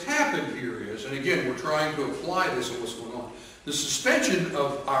 what's happened here is, and again, we're trying to apply this to what's going on, the suspension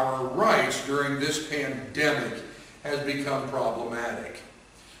of our rights during this pandemic has become problematic.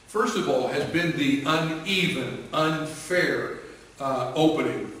 First of all, has been the uneven, unfair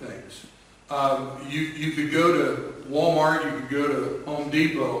opening things. You could go to Walmart, you could go to Home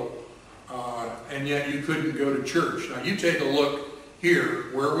Depot, and yet you couldn't go to church. Now you take a look here,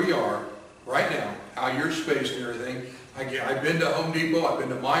 where we are right now, how you're spaced and everything. I've been to Home Depot, I've been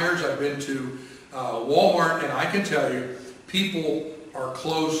to Myers, I've been to Walmart, and I can tell you, people are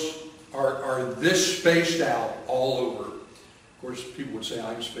are this spaced out all over. Of course, people would say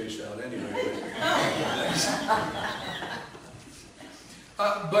I'm spaced out anyway.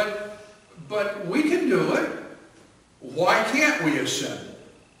 But we can do it. Why can't we assemble?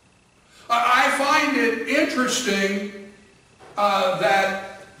 I find it interesting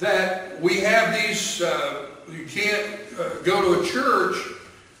that we have these. You can't go to a church.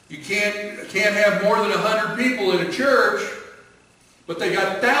 You can't have more than 100 people in a church. But they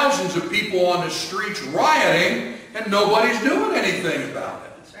got thousands of people on the streets rioting, and nobody's doing anything about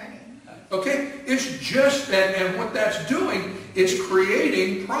it. That's right. Okay? It's just that, and what that's doing, it's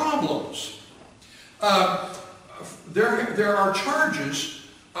creating problems. There are charges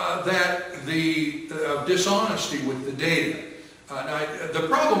that dishonesty with the data. Now, the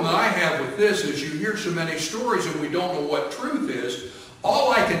problem that I have with this is you hear so many stories and we don't know what truth is.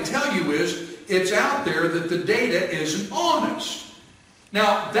 All I can tell you is it's out there that the data isn't honest.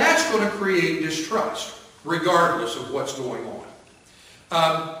 Now, that's going to create distrust, regardless of what's going on.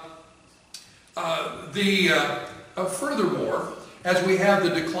 Furthermore, as we have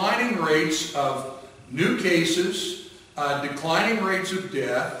the declining rates of new cases, declining rates of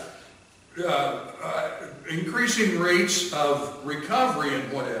death, increasing rates of recovery and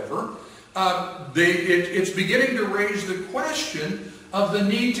whatever, it's beginning to raise the question of the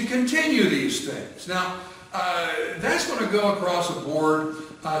need to continue these things. Now, that's going to go across the board.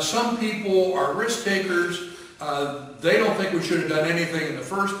 Some people are risk takers. They don't think we should have done anything in the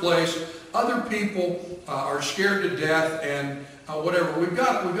first place. Other people are scared to death and whatever. We've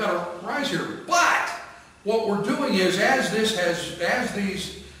got a rise here. But what we're doing is, as these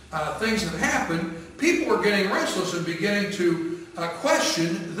things have happened, people are getting restless and beginning to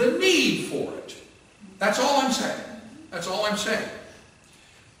question the need for it. That's all I'm saying. That's all I'm saying.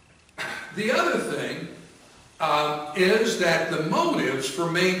 The other thing is that the motives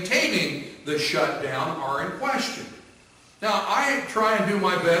for maintaining the shutdown are in question. Now, I try and do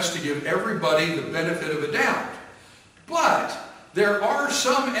my best to give everybody the benefit of a doubt, but there are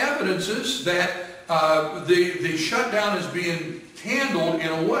some evidences that the shutdown is being handled in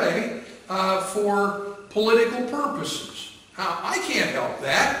a way for political purposes. Now, I can't help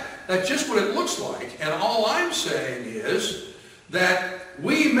that. That's just what it looks like. And all I'm saying is that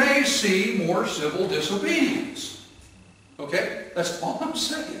we may see more civil disobedience. Okay? That's all I'm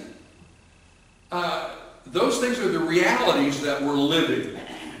saying. Those things are the realities that we're living.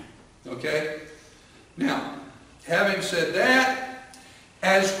 Okay? Now, having said that,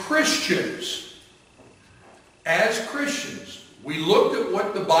 as Christians, we looked at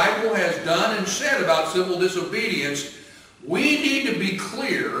what the Bible has done and said about civil disobedience. We need to be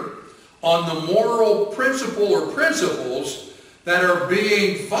clear on the moral principle or principles that are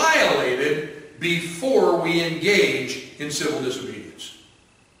being violated before we engage in civil disobedience.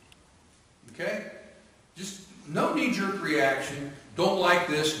 Okay? Just no knee-jerk reaction. Don't like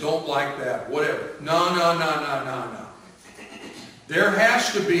this, don't like that, whatever. No. There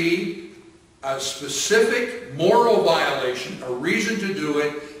has to be a specific moral violation, a reason to do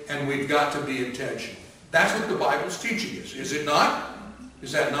it, and we've got to be intentional. That's what the Bible's teaching us, is it not?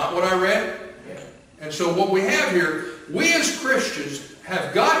 Is that not what I read? Yeah. And so what we have here, we as Christians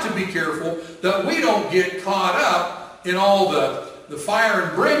have got to be careful that we don't get caught up in all the fire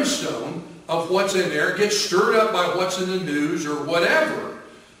and brimstone of what's in there, get stirred up by what's in the news or whatever.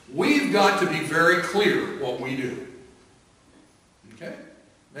 We've got to be very clear what we do. Okay?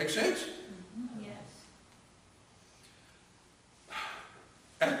 Make sense? Yes.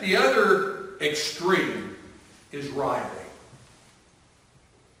 At the other extreme is rioting.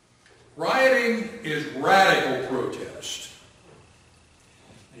 Rioting is radical protest.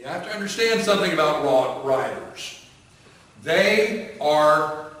 You have to understand something about rioters. They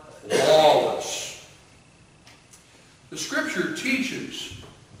are lawless. The Scripture teaches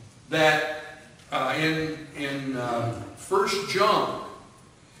that in 1 John,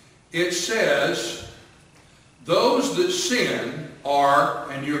 it says, those that sin are,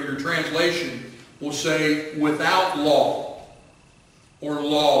 and your translation will say, without law or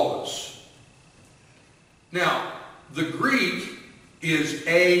lawless. Now, the Greek is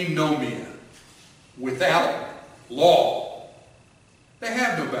anomia, without law. They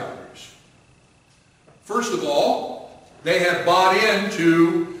have no boundaries. First of all, they have bought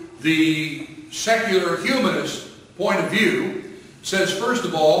into the secular humanist point of view. It says, first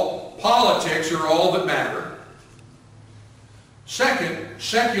of all, politics are all that matter. Second,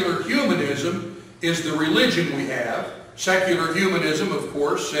 secular humanism is the religion we have. Secular humanism, of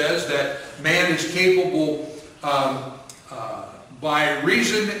course, says that man is capable by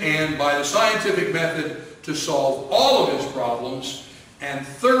reason and by the scientific method to solve all of his problems. And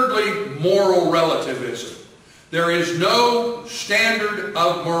thirdly, moral relativism. There is no standard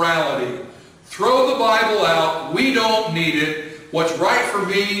of morality. Throw the Bible out. We don't need it. What's right for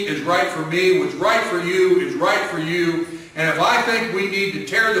me is right for me. What's right for you is right for you. And if I think we need to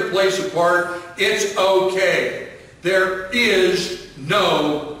tear the place apart, it's okay. There is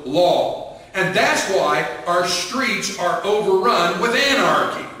no law. And that's why our streets are overrun with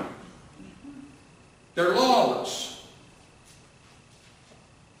anarchy. They're lawless.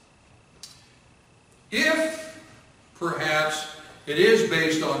 If, perhaps, it is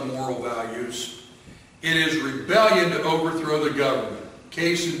based on moral values, it is rebellion to overthrow the government.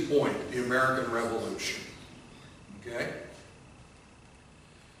 Case in point, the American Revolution. Okay?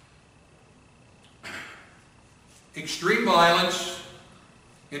 Extreme violence,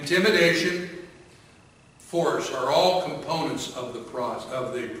 intimidation, force are all components of the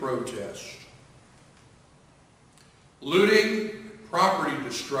protest. Looting, property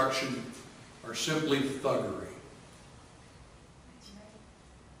destruction are simply thuggery.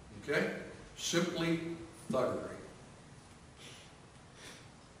 Okay? Simply thuggery.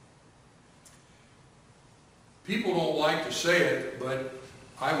 People don't like to say it, but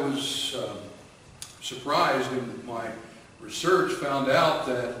I was surprised in my research, found out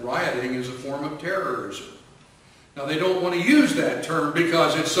that rioting is a form of terrorism. Now, they don't want to use that term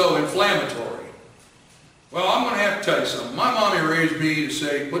because it's so inflammatory. Well, I'm going to have to tell you something. My mommy raised me to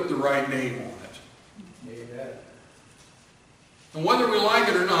say, put the right name on it. Amen. And whether we like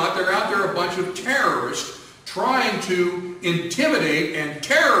it or not, they're out there a bunch of terrorists trying to intimidate and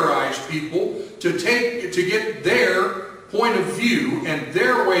terrorize people to get their point of view and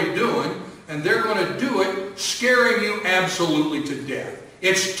their way of doing, and they're going to do it scaring you absolutely to death.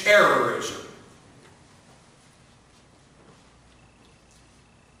 It's terrorism.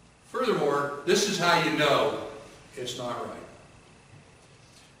 Furthermore, this is how you know it's not right.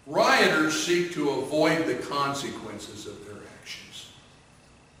 Rioters seek to avoid the consequences of their actions.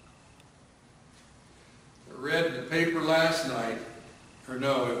 I read in the paper last night, or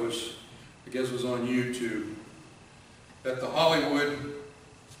no, it was, I guess it was on YouTube, that the Hollywood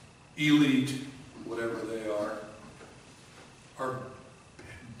elite, whatever they are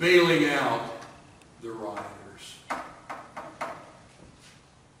bailing out the rioters.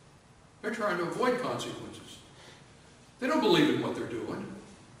 They're trying to avoid consequences. They don't believe in what they're doing.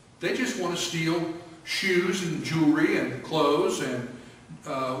 They just want to steal shoes and jewelry and clothes and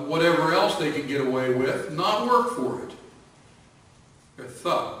whatever else they can get away with, not work for it. They're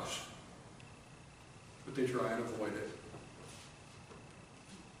thugs. But they try and avoid it.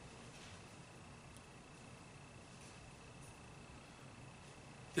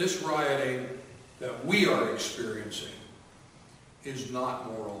 This rioting that we are experiencing is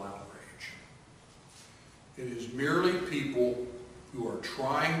not moral outrage. It is merely people who are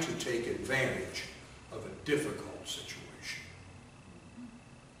trying to take advantage of a difficult situation.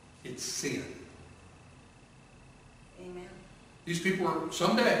 It's sin. Amen. These people are,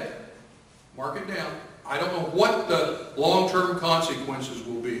 someday, mark it down, I don't know what the long-term consequences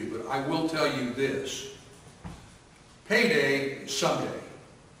will be, but I will tell you this. Payday someday.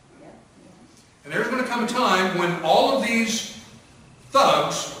 And there's going to come a time when all of these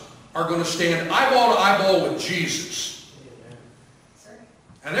thugs are going to stand eyeball to eyeball with Jesus.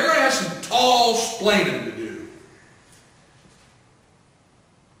 And they're going to have some tall splaining to do.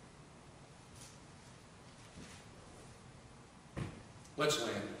 Let's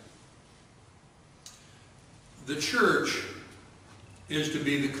land. The church is to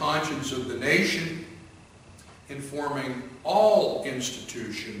be the conscience of the nation, informing all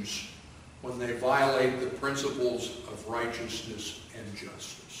institutions when they violate the principles of righteousness and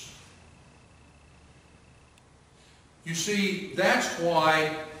justice. You see, that's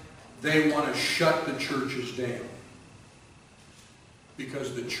why they want to shut the churches down.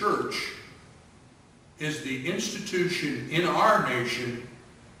 Because the church is the institution in our nation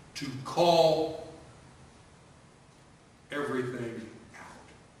to call everything out.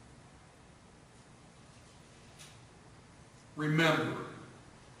 Remember,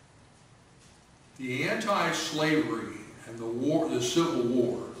 the anti-slavery and the Civil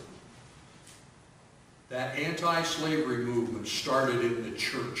War, that anti-slavery movement started in the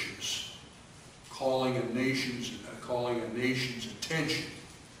churches, calling a nation's attention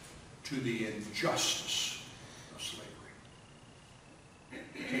to the injustice of slavery.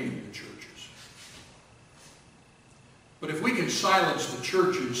 It came from the churches. But if we can silence the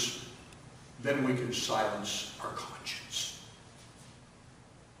churches, then we can silence our conscience.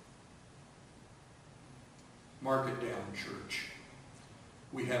 Mark it down, church.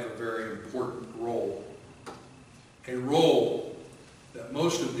 We have a very important role. A role that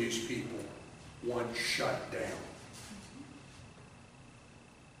most of these people want shut down.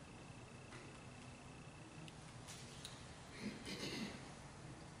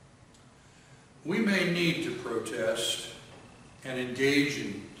 We may need to protest and engage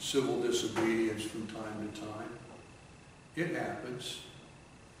in civil disobedience from time to time. It happens.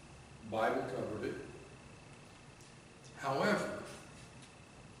 The Bible covered it. However,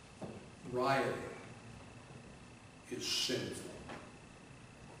 rioting is sinful,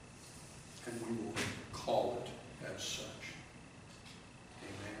 and we will call it as such.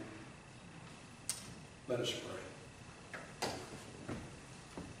 Amen. Let us pray.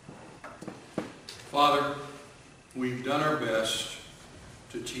 Father, we've done our best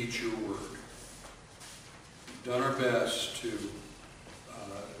to teach your word. We've done our best to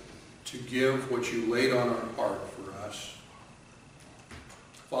give what you laid on our heart for us.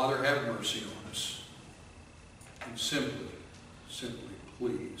 Father, have mercy on us. And simply,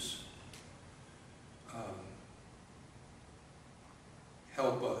 please,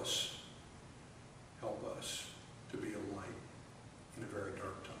 help us to be a light in a very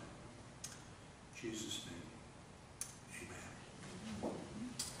dark time. In Jesus' name,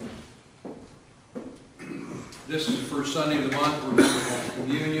 amen. This is the first Sunday of the month. We're moving on to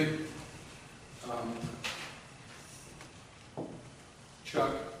communion.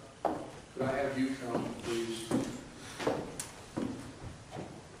 Chuck, could I have you come, please?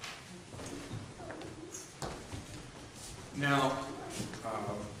 Now,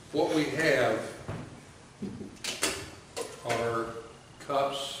 what we have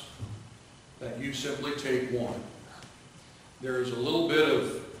simply take one. There is a little bit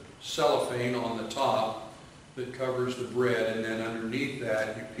of cellophane on the top that covers the bread, and then underneath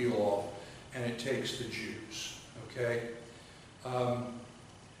that you peel off, and it takes the juice. Okay?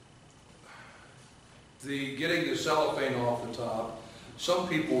 Getting the cellophane off the top, some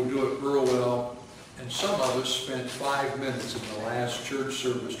people do it real well, and some of us spent 5 minutes in the last church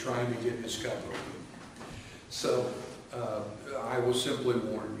service trying to get this cup open. So I will simply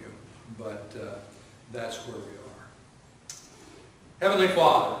warn you, but that's where we are. Heavenly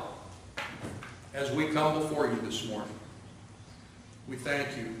Father, as we come before you this morning, we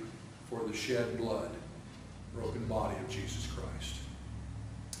thank you for the shed blood, broken body of Jesus Christ.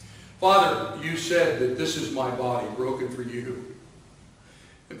 Father, you said that this is my body broken for you.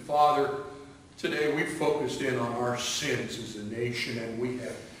 And Father, today we focused in on our sins as a nation, and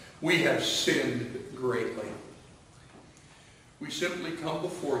we have sinned greatly. We simply come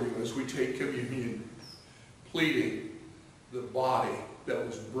before you as we take communion, pleading the body that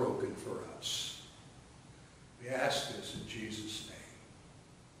was broken for us. We ask this in Jesus' name.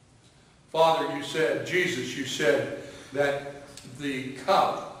 Father, you said, Jesus, you said that the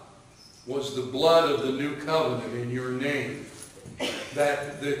cup was the blood of the new covenant in your name,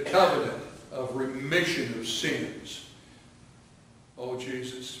 that the covenant of remission of sins. Oh,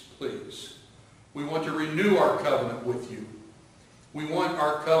 Jesus, please. We want to renew our covenant with you. We want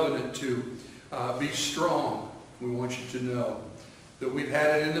our covenant to be strong. We want you to know that we've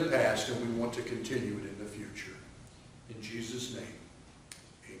had it in the past and we want to continue it in the future. In Jesus' name,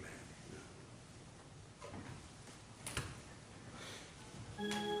 amen.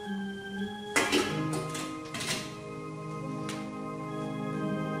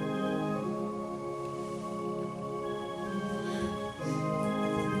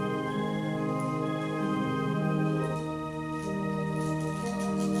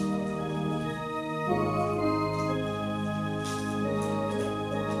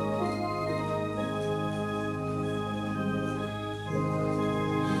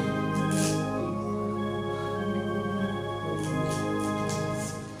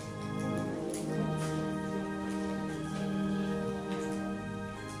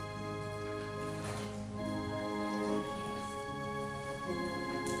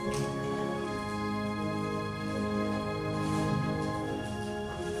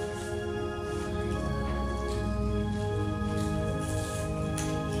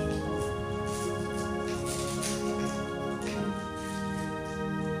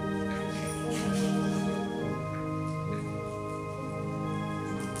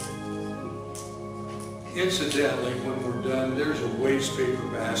 Incidentally, when we're done, there's a waste paper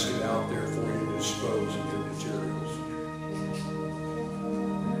basket out there for you to dispose of your materials.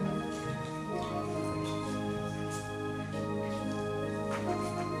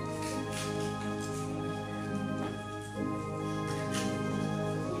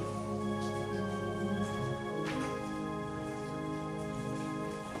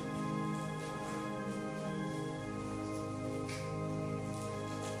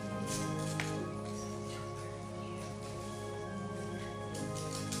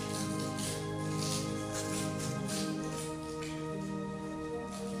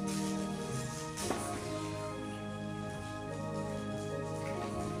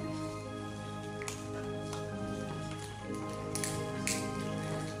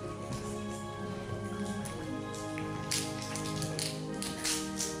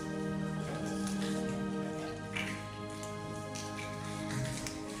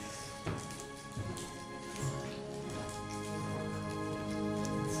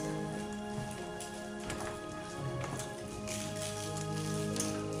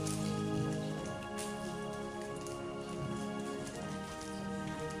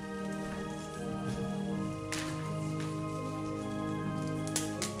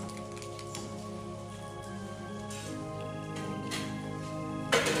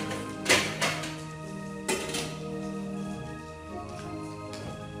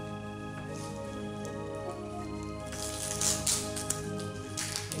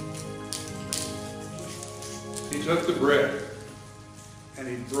 He took the bread and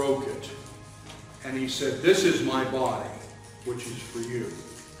he broke it. And he said, "This is my body, which is for you."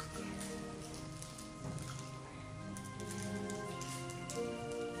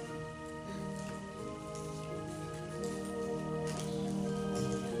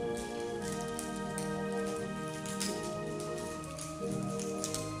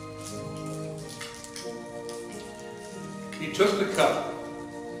 He took the cup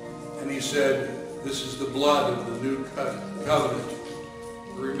and he said, "This is the blood of the new covenant,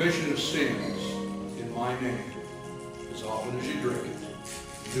 the remission of sins in my name. As often as you drink it,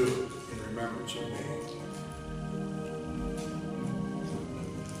 do it in remembrance remembrance of me.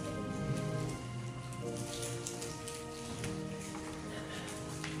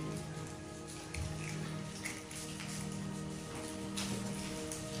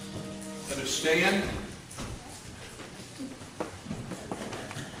 Let us stand.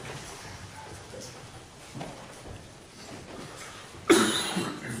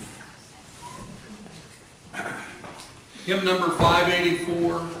 Hymn number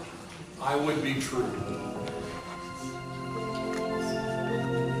 584, I Would Be True.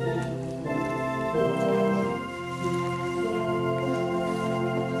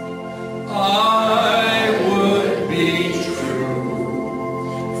 I would be true,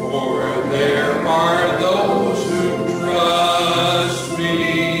 for there are those who trust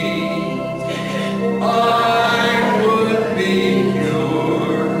me. I would be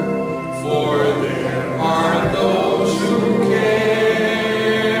pure, for there are those who care.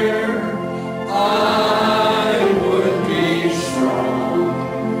 I would be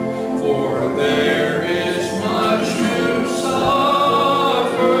strong, for there is much to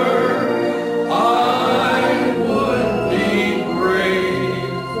suffer. I would be brave,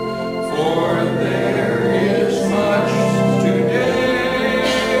 for there is much to dare.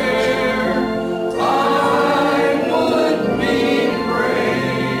 I would be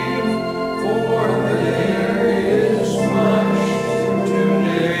brave, for there is much to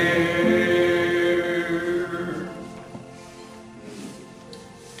dare.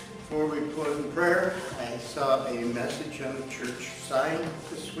 Before we close in prayer, I saw a message on the church sign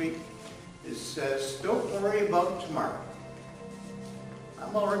this week. It says, don't worry about tomorrow.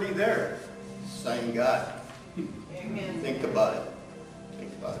 I'm already there. Sign God. Amen. Think about it.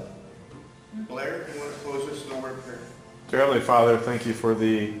 Think about it. Blair, you want to close us in a word of prayer? Dear Heavenly Father, thank you for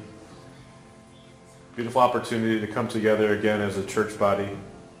the beautiful opportunity to come together again as a church body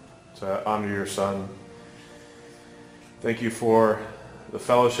to honor your Son. Thank you for the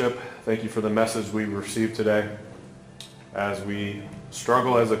fellowship. Thank you for the message we received today. As we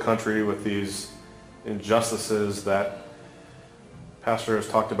struggle as a country with these injustices that Pastor has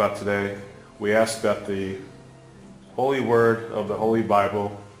talked about today, we ask that the holy word of the Holy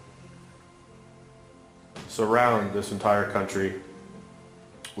Bible surround this entire country.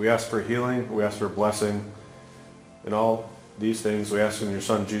 We ask for healing, we ask for blessing. In all these things we ask in your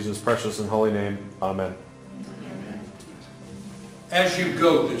Son Jesus' precious and holy name. Amen. As you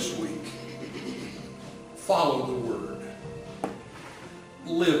go this week, follow the word.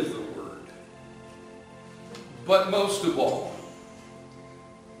 Live the word. But most of all,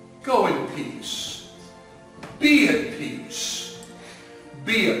 go in peace. Be at peace.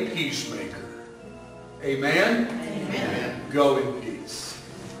 Be a peacemaker. Amen? Amen. Go in peace.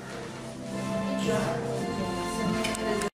 Good job.